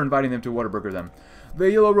 I'm never inviting them to Whataburger them. The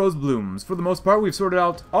yellow rose blooms. For the most part, we've sorted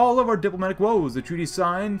out all of our diplomatic woes. The treaty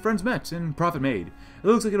signed, friends met, and profit made. It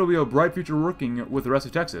looks like it'll be a bright future working with the rest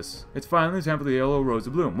of Texas. It's finally time for the yellow rose to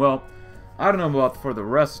bloom. Well, I don't know about for the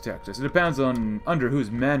rest of Texas. It depends on under whose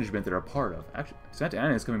management they're a part of. Actually, Santa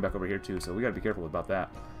Ana is coming back over here too, so we gotta be careful about that.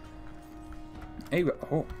 Hey,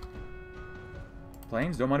 oh.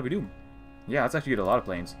 Planes? Don't mind if we do. Yeah, let's actually get a lot of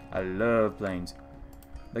planes. I love planes.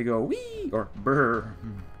 They go wee or brr.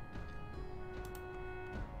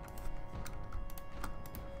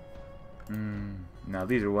 Now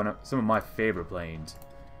these are some of my favorite planes.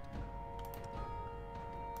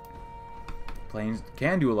 Planes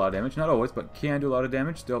can do a lot of damage, not always, but can do a lot of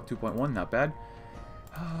damage. Still 2.1, not bad.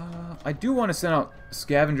 I do want to send out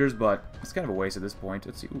scavengers, but it's kind of a waste at this point.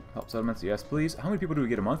 Let's see. Ooh, help settlements, yes, please. How many people do we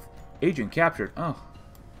get a month? Agent captured. Oh,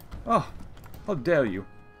 how dare you?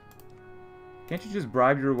 Can't you just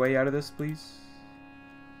bribe your way out of this, please?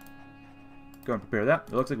 Go and prepare that.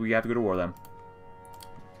 It looks like we have to go to war then.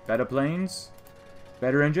 Better planes,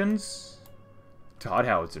 better engines, Todd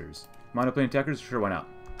Howitzers. Monoplane attackers? Sure, why not?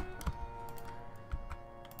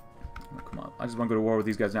 Oh, come on, I just want to go to war with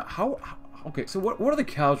these guys now. Okay, so what are the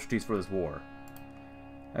casualties for this war?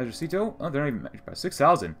 Ejercito? Oh, they're not even matched by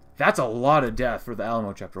 6,000. That's a lot of death for the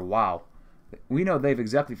Alamo chapter, wow. We know they've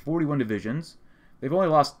exactly 41 divisions. They've only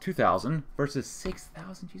lost 2,000 versus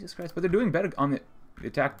 6,000, Jesus Christ. But they're doing better on the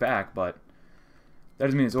attack back, but... That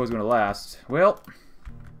doesn't mean it's always going to last. Well,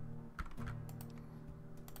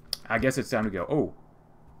 I guess it's time to go. Oh.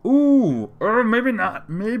 Ooh. Or maybe not.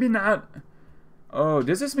 Maybe not. Oh,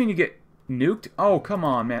 does this mean you get nuked? Oh, come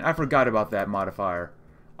on, man. I forgot about that modifier.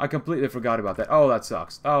 I completely forgot about that. Oh, that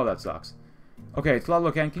sucks. Oh, that sucks. Okay,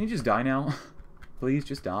 Tlalocan, can you just die now? Please,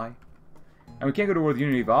 just die. And we can't go to war with the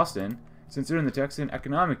Unity of Austin, since they're in the Texan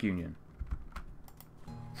Economic Union.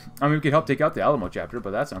 I mean, we could help take out the Alamo chapter, but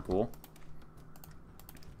that's not cool.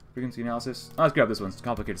 Frequency analysis. Oh, let's grab this one.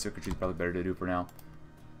 Complicated circuitry is probably better to do for now.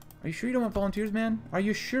 Are you sure you don't want volunteers, man? Are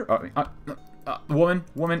you sure? Woman.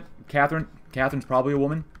 Catherine's probably a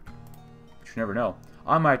woman. You never know.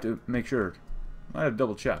 I might have to make sure. I might have to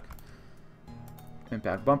double check.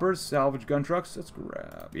 Impact bumpers, salvage gun trucks. Let's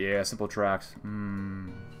grab. Yeah, simple tracks.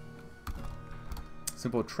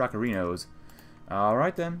 Simple trackerinos.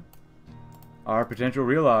 Alright then. Our potential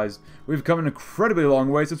realized. We've come an incredibly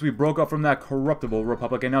long way since we broke up from that corruptible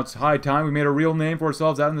republic, and now it's high time we made a real name for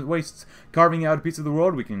ourselves out in the wastes, carving out a piece of the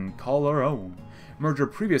world we can call our own. Merge our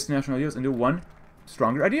previous national ideas into one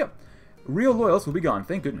stronger idea. Real loyalists will be gone.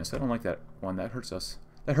 Thank goodness. I don't like that one. That hurts us.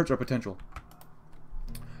 That hurts our potential.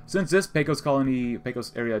 Since this Pecos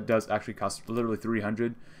area does actually cost literally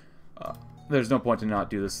 300, there's no point to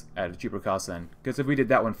not do this at a cheaper cost then. Because if we did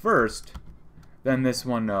that one first, then this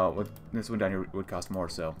one down here would cost more.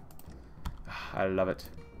 So I love it.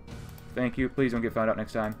 Thank you. Please don't get found out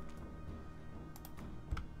next time.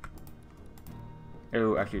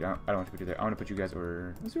 Oh, actually, I don't want to put you there. I want to put you guys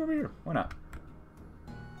over. Let's do over here. Why not?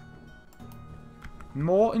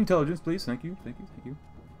 More intelligence, please. Thank you. Thank you. Thank you.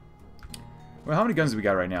 Well, how many guns do we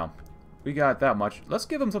got right now? We got that much. Let's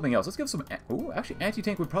give them something else. Let's give some... Oh, actually,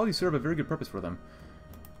 anti-tank would probably serve a very good purpose for them.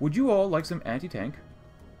 Would you all like some anti-tank?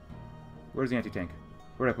 Where's the anti-tank?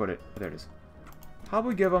 Where did I put it? Oh, there it is. How about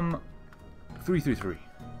we give them 333?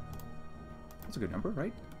 That's a good number,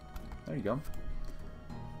 right? There you go.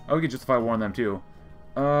 Oh, we could justify war on them, too.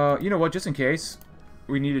 You know what? Just in case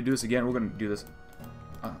we need to do this again, we're going to do this.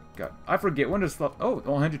 Oh, God. I forget. When does... Oh,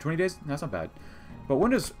 120 days? That's not bad. But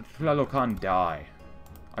when does Tlalocan die?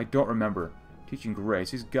 I don't remember. Teaching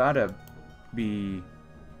grace. He's gotta be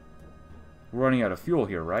running out of fuel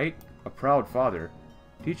here, right? A proud father.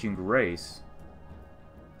 Teaching grace.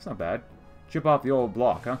 That's not bad. Chip off the old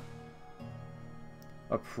block, huh?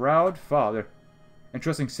 A proud father.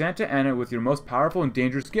 Entrusting Santa Ana with your most powerful and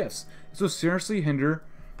dangerous gifts. This will seriously hinder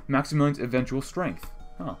Maximilian's eventual strength.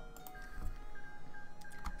 Huh.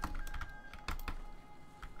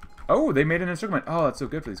 Oh, they made an encirclement. Oh, that's so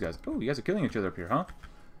good for these guys. Oh, you guys are killing each other up here, huh?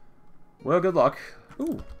 Well, good luck.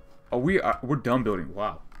 Ooh. Oh, we're done building.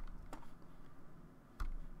 Wow.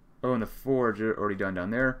 Oh, and the forge are already done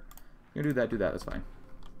down there. You can do that, that's fine.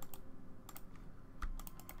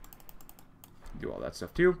 Do all that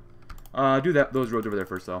stuff too. Do those roads over there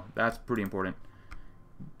first though. That's pretty important.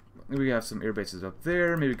 We have some air bases up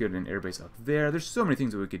there. Maybe get an air base up there. There's so many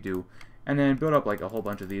things that we could do. And then build up like a whole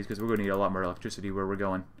bunch of these because we're going to need a lot more electricity where we're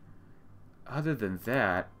going. Other than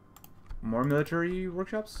that, more military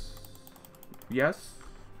workshops? Yes,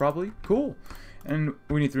 probably. Cool. And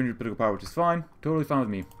we need 300 political power, which is fine. Totally fine with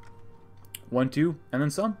me. 1, 2, and then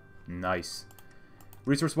some. Nice.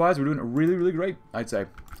 Resource-wise, we're doing really, really great, I'd say.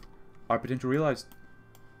 Our potential realized.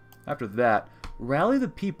 After that, rally the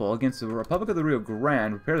people against the Republic of the Rio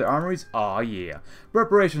Grande, repair their armories. Aw, yeah.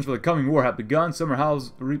 Preparations for the coming war have begun. Summer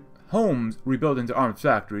homes rebuilt into armed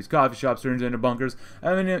factories, coffee shops turned into bunkers,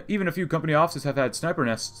 and even a few company offices have had sniper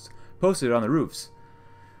nests posted on the roofs.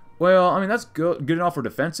 Well, I mean, that's good enough for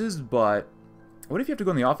defenses, but what if you have to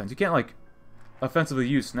go on the offense? You can't, like, offensively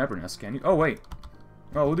use sniper nests, can you? Oh, wait.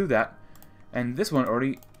 Well, we'll do that. And this one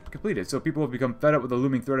already completed, so people have become fed up with the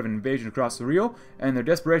looming threat of an invasion across the Rio, and in their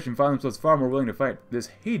desperation find themselves far more willing to fight this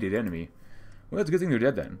hated enemy. Well, it's a good thing they're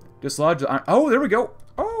dead then. Dislodge the iron... Oh, there we go!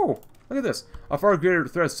 Oh! Look at this. A far greater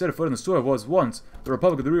threat set afoot in the soil was once the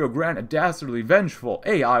Republic of the Rio Grande, a dastardly, vengeful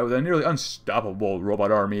AI with a nearly unstoppable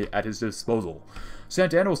robot army at his disposal.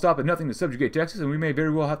 Santa Ana will stop at nothing to subjugate Texas, and we may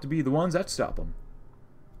very well have to be the ones that stop them.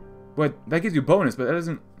 But that gives you bonus, but that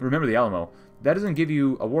doesn't... Remember the Alamo. That doesn't give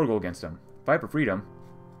you a war goal against them. Fight for freedom.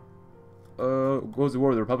 Goes to war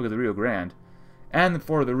with the Republic of the Rio Grande. And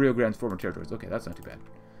for the Rio Grande's former territories. Okay, that's not too bad.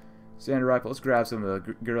 Standard rifle. Let's grab some of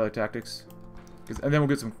the guerrilla tactics. And then we'll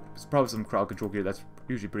get probably some crowd control gear. That's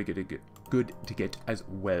usually pretty good to get as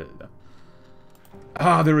well.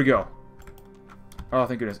 Ah, there we go. Oh,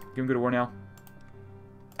 thank goodness. Give him good war now.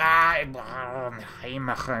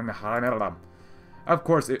 Of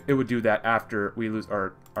course, it would do that after we lose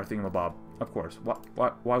our thingamabob. Of course.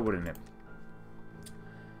 Why wouldn't it?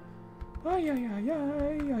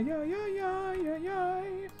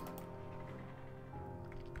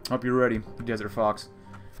 Hope you're ready, Desert Fox.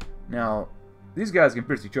 Now, these guys can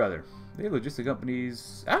pierce each other. They have logistic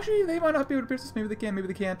companies. Actually, they might not be able to pierce us. Maybe they can, maybe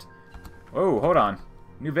they can't. Oh, hold on.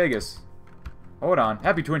 New Vegas. Hold on.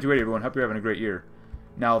 Happy 2020, everyone. Hope you're having a great year.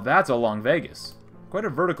 Now, that's a long Vegas. Quite a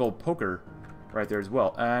vertical poker right there as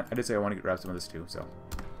well. And I did say I want to grab some of this too, so.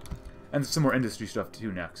 And some more industry stuff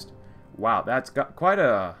too next. Wow, that's got quite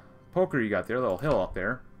a poker you got there. A little hill up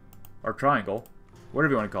there. Or triangle.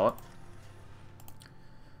 Whatever you want to call it.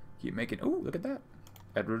 Keep making... Oh, look at that.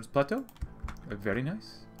 Edwards Plateau. Very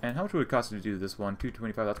nice. And how much would it cost to do this one?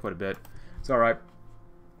 $225, that's quite a bit. It's alright.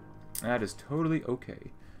 That is totally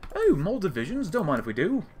okay. Oh, mole divisions. Don't mind if we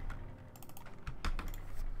do.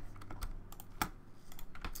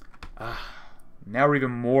 Now we're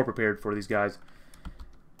even more prepared for these guys.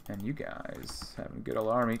 And you guys having a good old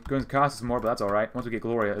army. It's going to cost us more, but that's alright. Once we get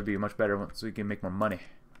Gloria, it'll be much better so we can make more money.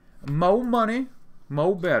 More money,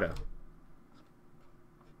 more better.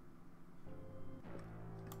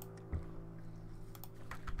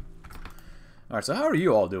 Alright, so how are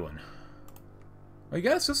you all doing? Well, you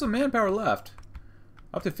guys still some manpower left.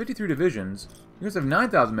 Up to 53 divisions. You guys have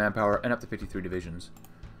 9,000 manpower and up to 53 divisions.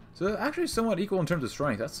 So actually somewhat equal in terms of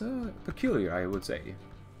strength. That's peculiar, I would say.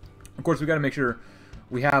 Of course, we got to make sure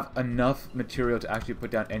we have enough material to actually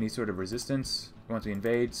put down any sort of resistance once we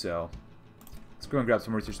invade, so let's go and grab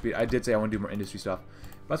some research speed. I did say I want to do more industry stuff.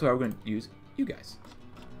 That's why we're going to use you guys.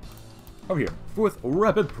 Over here, with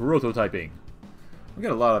rapid prototyping. We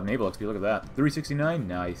got a lot of naval XP, look at that. 369,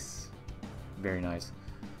 nice. Very nice.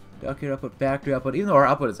 Dock your output, factory output, even though our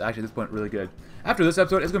output is actually at this point really good. After this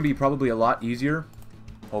episode, it's going to be probably a lot easier,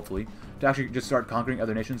 hopefully, to actually just start conquering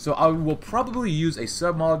other nations. So I will probably use a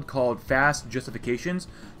submod called Fast Justifications,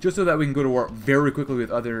 just so that we can go to war very quickly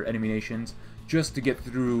with other enemy nations, just to get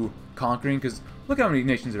through conquering, because look how many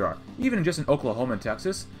nations there are. Even just in Oklahoma and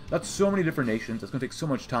Texas, that's so many different nations. That's going to take so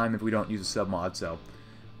much time if we don't use a submod, so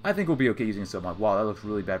I think we'll be okay using a submod. Wow, that looks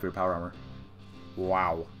really bad for your power armor.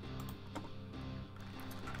 Wow.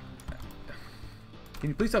 Can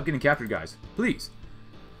you please stop getting captured, guys? Please.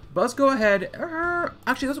 But let's go ahead.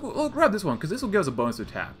 Actually, we'll grab this one, because this will give us a bonus to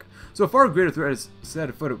attack. So a far greater threat is set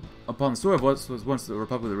afoot upon the soil of what was once the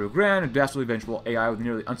Republic of the Rio Grande, a dastardly vengeful AI with a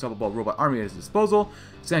nearly unstoppable robot army at his disposal.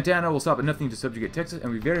 Santana will stop at nothing to subjugate Texas,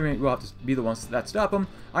 and we very may well have to be the ones that stop him.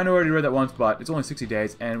 I know I already read that once, but it's only 60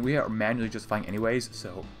 days, and we are manually justifying anyways,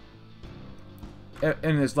 so...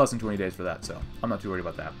 And it's less than 20 days for that, so I'm not too worried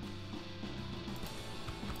about that.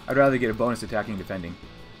 I'd rather get a bonus attacking and defending.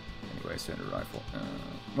 Anyway, standard rifle.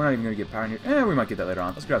 We're not even going to get power in here. We might get that later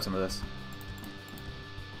on. Let's grab some of this.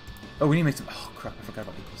 Oh, we need to make some... Oh, crap. I forgot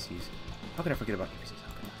about APCs. How could I forget about APCs?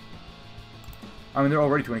 How could I? I mean, they're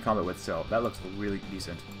already 20 combat with, so that looks really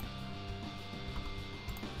decent.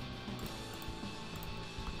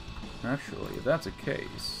 Actually, if that's the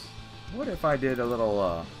case, what if I did a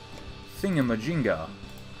little thingamajinga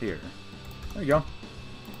here? There you go.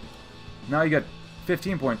 Now you got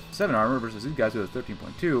 15.7 armor versus these guys who have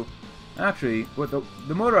 13.2. Actually, with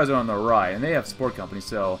the motorized are on the right, and they have support companies,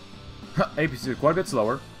 so APC is quite a bit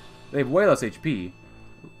slower. They have way less HP,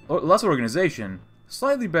 less organization,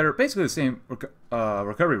 slightly better, basically the same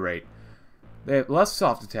recovery rate. They have less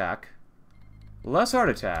soft attack, less hard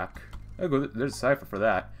attack. There's a cipher for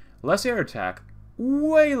that. Less air attack,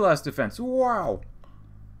 way less defense. Wow.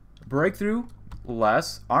 Breakthrough,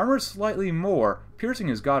 less. Armor, slightly more. Piercing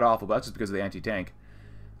is god-awful, but that's just because of the anti-tank.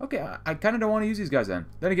 Okay, I kind of don't want to use these guys then.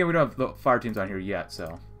 Then again, we don't have the fire teams on here yet,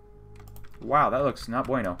 so... Wow, that looks not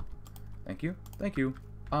bueno. Thank you. Thank you.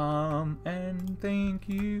 And thank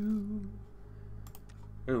you.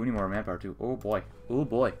 Oh, we need more manpower too. Oh boy. Oh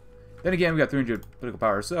boy. Then again, we got 300 political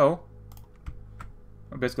power, so...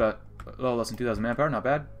 We basically got a little less than 2,000 manpower, not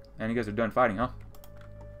bad. And you guys are done fighting, huh?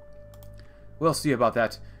 We'll see about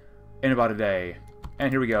that in about a day.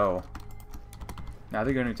 And here we go. Now,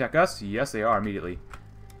 they're going to attack us? Yes, they are, immediately.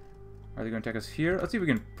 Are they going to attack us here? Let's see if we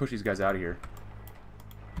can push these guys out of here.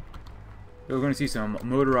 We're going to see some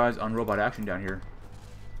motorized on robot action down here.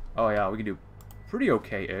 Oh yeah, we can do pretty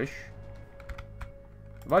okay-ish.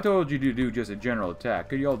 If I told you to do just a general attack,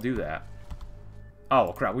 could you all do that?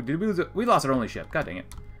 Oh crap, we lost our only ship. God dang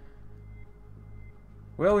it.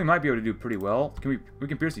 Well, we might be able to do pretty well. We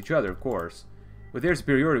can pierce each other, of course. With air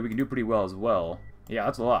superiority, we can do pretty well as well. Yeah,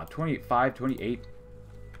 that's a lot. 28, 28.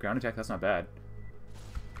 Ground attack, that's not bad.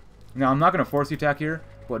 Now, I'm not going to force the attack here,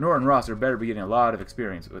 but Norton Ross are better be getting a lot of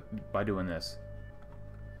experience by doing this.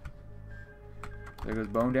 There goes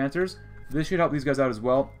Bone Dancers. This should help these guys out as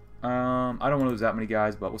well. I don't want to lose that many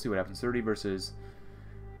guys, but we'll see what happens. 30 versus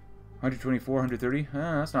 124, 130.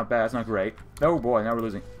 That's not bad. That's not great. Oh boy, now we're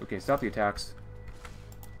losing. Okay, stop the attacks.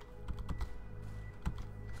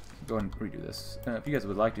 go ahead and redo this. If you guys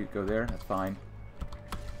would like to go there, that's fine.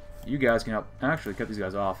 You guys can help actually cut these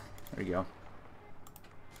guys off. There you go.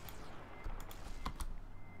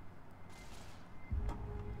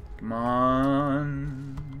 Come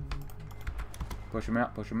on. Push them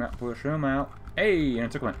out, push them out, push them out. Hey, and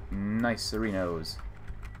it took one. Nice Serenos.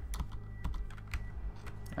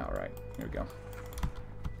 Alright, here we go.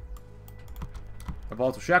 A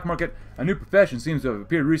volatile shack market. A new profession seems to have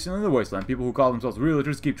appeared recently in the wasteland. People who call themselves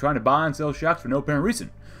realtors keep trying to buy and sell shacks for no apparent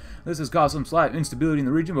reason. This has caused some slight instability in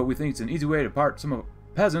the region, but we think it's an easy way to part some of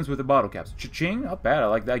peasants with the bottle caps. Cha-ching! Not bad, I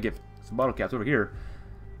like that gift. Some bottle caps over here.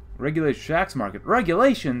 Regulated shacks market.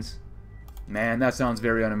 Regulations? Man, that sounds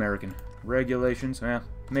very un-American. Regulations? Eh,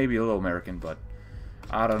 maybe a little American, but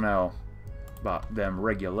I don't know about them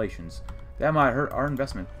regulations. That might hurt our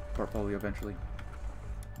investment portfolio eventually.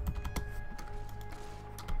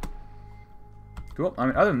 Cool. I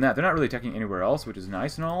mean, other than that, they're not really attacking anywhere else, which is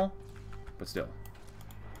nice and all, but still.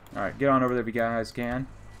 Alright, get on over there if you guys can.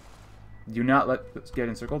 Do not let us get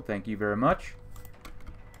encircled. Thank you very much.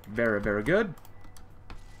 Very, very good.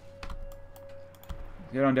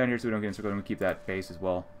 Get on down here so we don't get encircled, and we keep that base as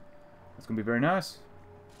well. That's going to be very nice.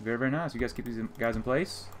 Very, very nice. You guys keep these guys in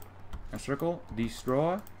place. Encircle.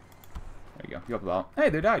 Destroy. There you go. You up about. Hey,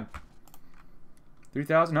 they died.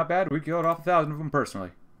 3,000, not bad. We killed off 1,000 of them personally.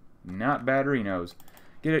 Not bad Renos.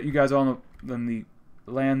 Get it, you guys all on the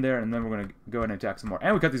land there, and then we're going to go ahead and attack some more.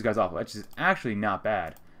 And we cut these guys off, which is actually not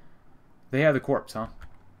bad. They have the corpse, huh?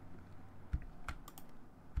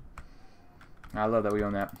 I love that we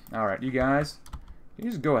own that. Alright, you guys,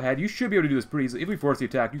 you just go ahead. You should be able to do this pretty easily. If we force the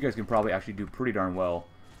attack, you guys can probably actually do pretty darn well.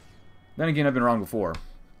 Then again, I've been wrong before.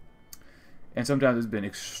 And sometimes it's been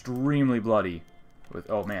extremely bloody. With,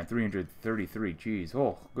 oh man, 333. Jeez.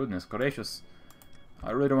 Oh, goodness gracious. I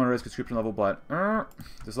really don't want to risk conscription level, but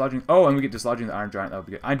dislodging. Oh, and we get dislodging the Iron Giant. That would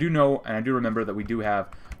be good. I do know, and I do remember that we do have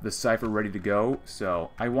the Cypher ready to go. So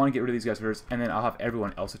I want to get rid of these guys first, and then I'll have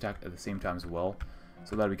everyone else attack at the same time as well.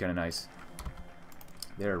 So that'd be kind of nice.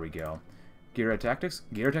 There we go. Guerrilla tactics,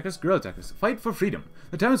 guerrilla tactics. Fight for freedom.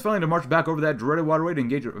 The time is finally to march back over that dreaded waterway to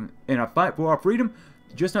engage in a fight for our freedom.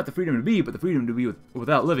 Just not the freedom to be, but the freedom to be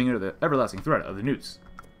without living under the everlasting threat of the noose.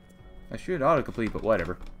 I should autocomplete, but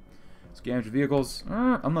whatever. Scavenge vehicles.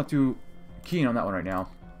 I'm not too keen on that one right now.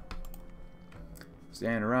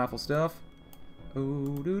 Standard rifle stuff. Oh,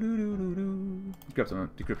 Let's grab some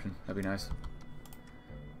decryption. That'd be nice.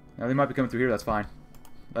 Now they might be coming through here. That's fine.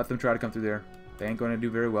 Let them try to come through there. They ain't going to do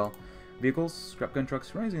very well. Vehicles, scrap gun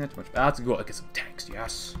trucks. We're not using that too much. Let's go get some tanks.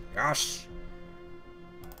 Yes, yes.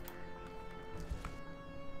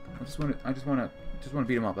 I just want to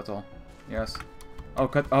beat them up. That's all. Yes. Oh,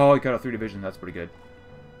 he cut out 3 divisions. That's pretty good.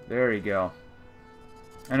 There you go.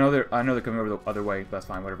 I know they're coming over the other way. That's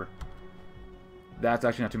fine. Whatever. That's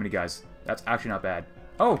actually not too many guys. That's actually not bad.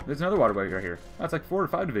 Oh, there's another waterway right here. That's like 4 or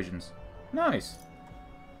 5 divisions. Nice.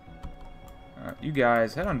 You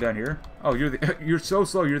guys, head on down here. Oh, you're so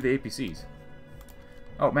slow. You're the APCs.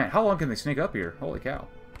 Oh man, how long can they sneak up here? Holy cow.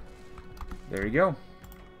 There you go.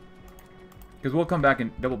 Because we'll come back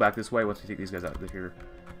and double back this way once we take these guys out of here.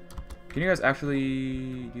 Can you guys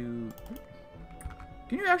actually do...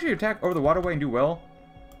 Can you actually attack over the waterway and do well?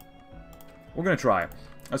 We're going to try it.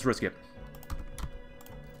 Let's risk it.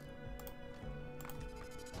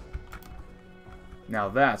 Now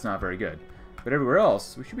that's not very good. But everywhere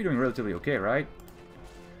else, we should be doing relatively okay, right?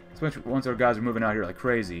 Especially once our guys are moving out here like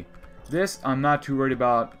crazy. This, I'm not too worried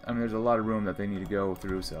about. I mean, there's a lot of room that they need to go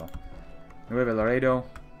through, so. Nueva Laredo.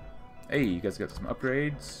 Hey, you guys got some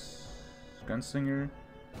upgrades. Gunslinger.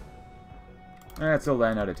 Still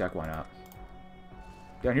land out attack, why not?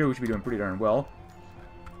 Down here we should be doing pretty darn well.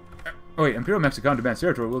 Oh wait, Imperial Mexican demands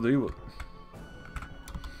territory. We'll do.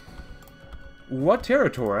 What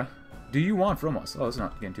territory do you want from us? Oh, it's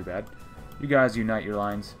not getting too bad. You guys unite your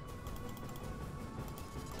lines.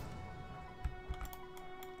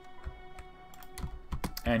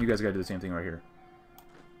 And you guys gotta do the same thing right here.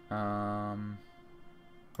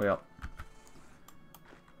 Well.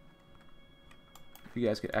 You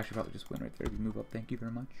guys could actually probably just win right there if you move up. Thank you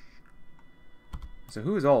very much. So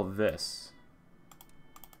who is all this?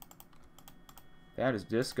 That is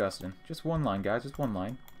disgusting. Just one line, guys. Just one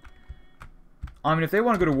line. I mean, if they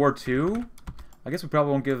want to go to War 2, I guess we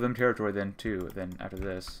probably won't give them territory then, too, then after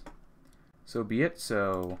this. So be it.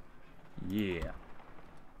 So, yeah.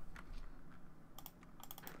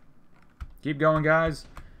 Keep going, guys.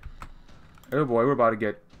 Oh boy, we're about to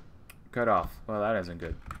get cut off. Well, that isn't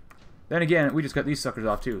good. Then again, we just cut these suckers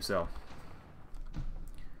off too, so.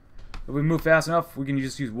 If we move fast enough, we can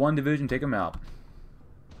just use one division, take them out.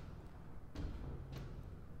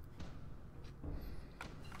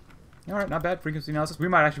 Alright, not bad. Frequency analysis. We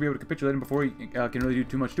might actually be able to capitulate him before he can really do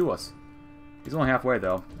too much to us. He's only halfway,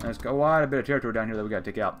 though. And there's quite a bit of territory down here that we gotta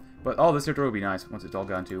take out. But all this territory will be nice once it's all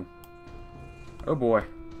gone, too. Oh, boy.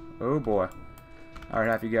 Oh, boy. Alright,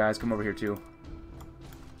 half you guys, come over here, too.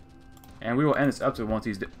 And we will end this episode once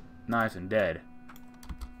he's nice and dead.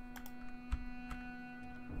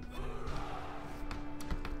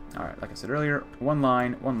 Alright, like I said earlier, one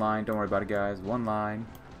line, don't worry about it, guys, one line.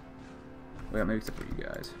 Well, maybe except for you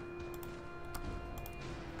guys.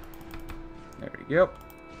 There we go.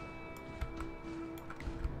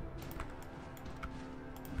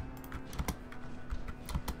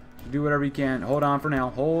 Do whatever you can. Hold on for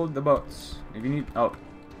now. Hold the boats. If you need... Oh.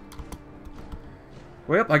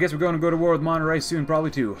 Well, I guess we're going to go to war with Monterey soon,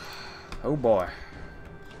 probably, too. Oh, boy.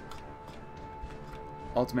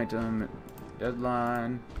 Ultimatum.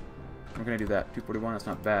 Deadline. We're going to do that. 241, that's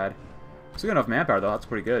not bad. Still got enough manpower, though. That's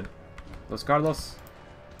pretty good. Los Carlos.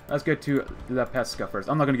 Let's get to La Pesca first.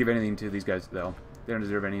 I'm not going to give anything to these guys, though. They don't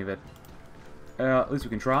deserve any of it. At least we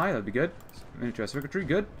can try. That'd be good. Miniature circuitry,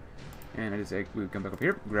 good. And I just say we come back up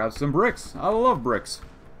here, grab some bricks. I love bricks.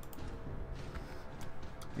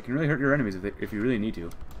 It can really hurt your enemies if you really need to.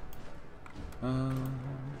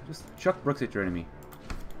 Just chuck bricks at your enemy.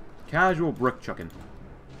 Casual brick chucking.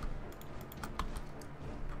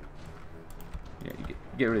 Yeah, you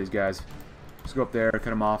get rid of these guys. Just go up there, cut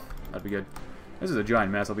them off. That'd be good. This is a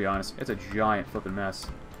giant mess, I'll be honest. It's a giant flipping mess.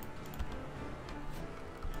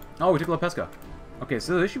 Oh, we took La Pesca. Okay,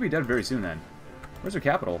 so they should be dead very soon then. Where's their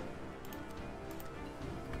capital?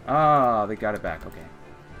 Ah, they got it back. Okay.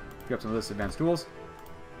 Pick up some of this advanced tools.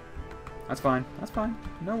 That's fine. That's fine.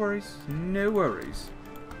 No worries. No worries.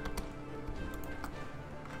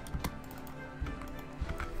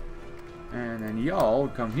 And then y'all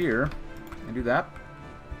come here and do that.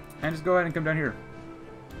 And just go ahead and come down here.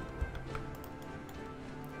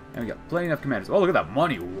 And we got plenty enough commanders. Oh, look at that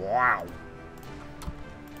money. Wow.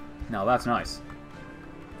 Now that's nice.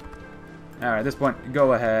 Alright, at this point,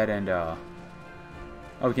 go ahead and, oh,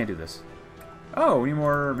 we can't do this. Oh, we need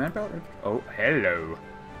more manpower? Oh, hello.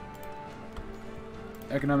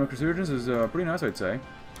 Economic resurgence is pretty nice, I'd say.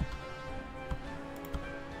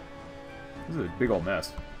 This is a big old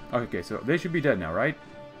mess. Okay, so they should be dead now, right?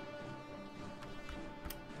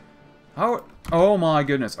 How? Oh my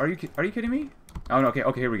goodness, are you kidding me? Oh no,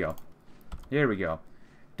 okay, here we go. Here we go.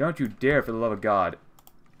 Don't you dare, for the love of God,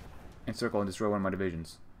 encircle and destroy one of my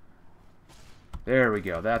divisions. There we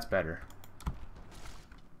go, that's better.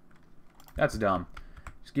 That's dumb.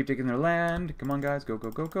 Just keep taking their land. Come on, guys, go, go,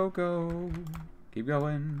 go, go, go. Keep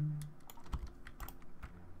going.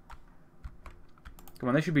 Come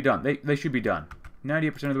on, they should be done. They should be done.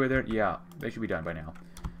 98% of the way there? Yeah, they should be done by now.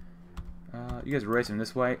 You guys are racing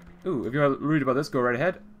this way. Ooh, if you're worried about this, go right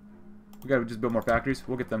ahead. We gotta just build more factories.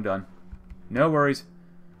 We'll get them done. No worries.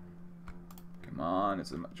 Come on,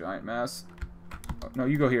 it's a giant mess. Oh, no,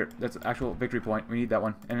 you go here. That's an actual victory point. We need that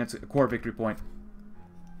one. And it's a core victory point.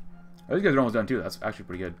 Oh, these guys are almost done, too. That's actually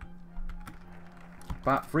pretty good.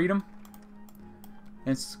 Freedom.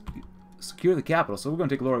 And secure the capital. So we're going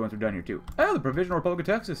to take glory once we're done here, too. Oh, the Provisional Republic of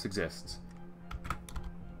Texas exists.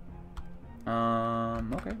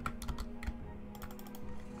 Okay.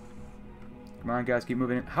 Come on, guys, keep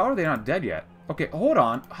moving in. How are they not dead yet? Okay, hold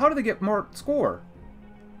on. How do they get more score?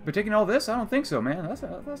 By taking all this? I don't think so, man. That's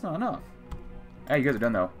not enough. Hey, you guys are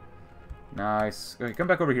done, though. Nice. Okay, come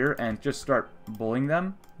back over here and just start bullying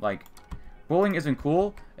them. Like, bullying isn't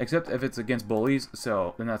cool, except if it's against bullies,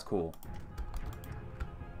 so then that's cool.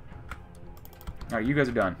 Alright, you guys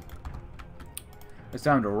are done. It's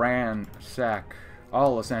time to ransack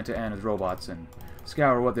all of Santa Ana's robots and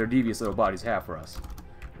scour what their devious little bodies have for us.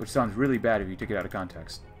 Which sounds really bad if you take it out of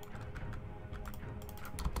context.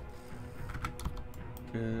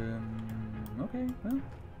 Okay, well,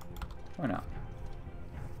 why not?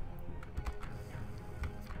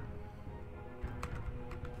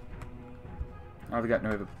 Oh, they got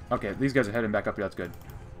no... Okay, these guys are heading back up here, that's good.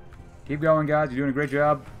 Keep going, guys, you're doing a great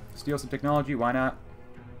job. Steal some technology, why not?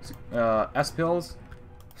 S-pills?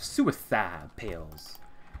 Suicide pills.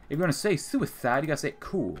 If you want to say suicide, you gotta say it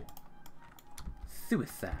cool.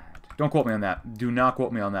 Suicide. Don't quote me on that. Do not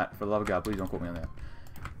quote me on that. For the love of God, please don't quote me on that.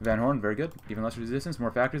 Van Horn, very good. Even less resistance,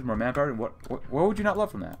 more factories, more manpower. What would you not love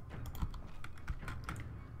from that?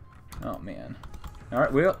 Oh, man.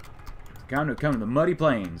 Alright, well, it's time to come to the muddy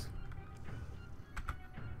plains.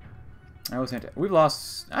 That was fantastic. We've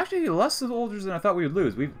lost, actually, less soldiers than I thought we would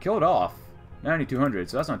lose. We've killed off 9,200,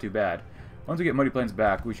 so that's not too bad. Once we get Muddy Plains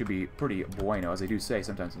back, we should be pretty bueno, as they do say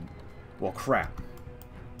sometimes. Well, crap.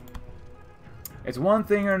 It's one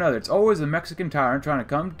thing or another. It's always a Mexican tyrant trying to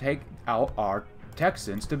come take out our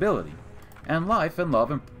Texan stability, and life and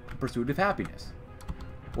love and pursuit of happiness.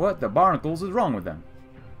 What the barnacles is wrong with them?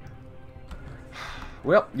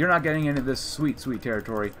 Well, you're not getting into this sweet, sweet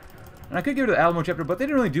territory. And I could give it to the Alamo chapter, but they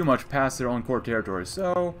didn't really do much past their own core territory,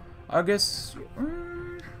 so I guess...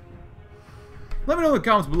 let me know in the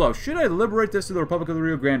comments below. Should I liberate this to the Republic of the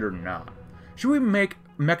Rio Grande or not? Should we make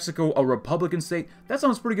Mexico a Republican state? That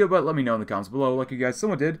sounds pretty good, but let me know in the comments below, like you guys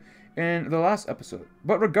somewhat did in the last episode.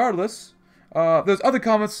 But regardless, there's other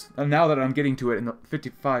comments now that I'm getting to it in the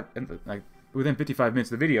 55, within 55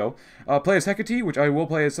 minutes of the video. Play as Hecate, which I will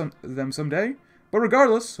play as them someday. But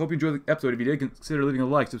regardless, hope you enjoyed the episode. If you did, consider leaving a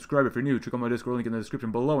like, subscribe if you're new, check out my Discord link in the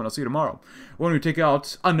description below, and I'll see you tomorrow when we take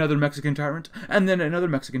out another Mexican tyrant, and then another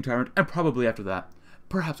Mexican tyrant, and probably after that,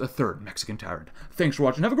 perhaps a third Mexican tyrant. Thanks for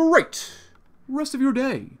watching. Have a great rest of your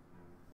day.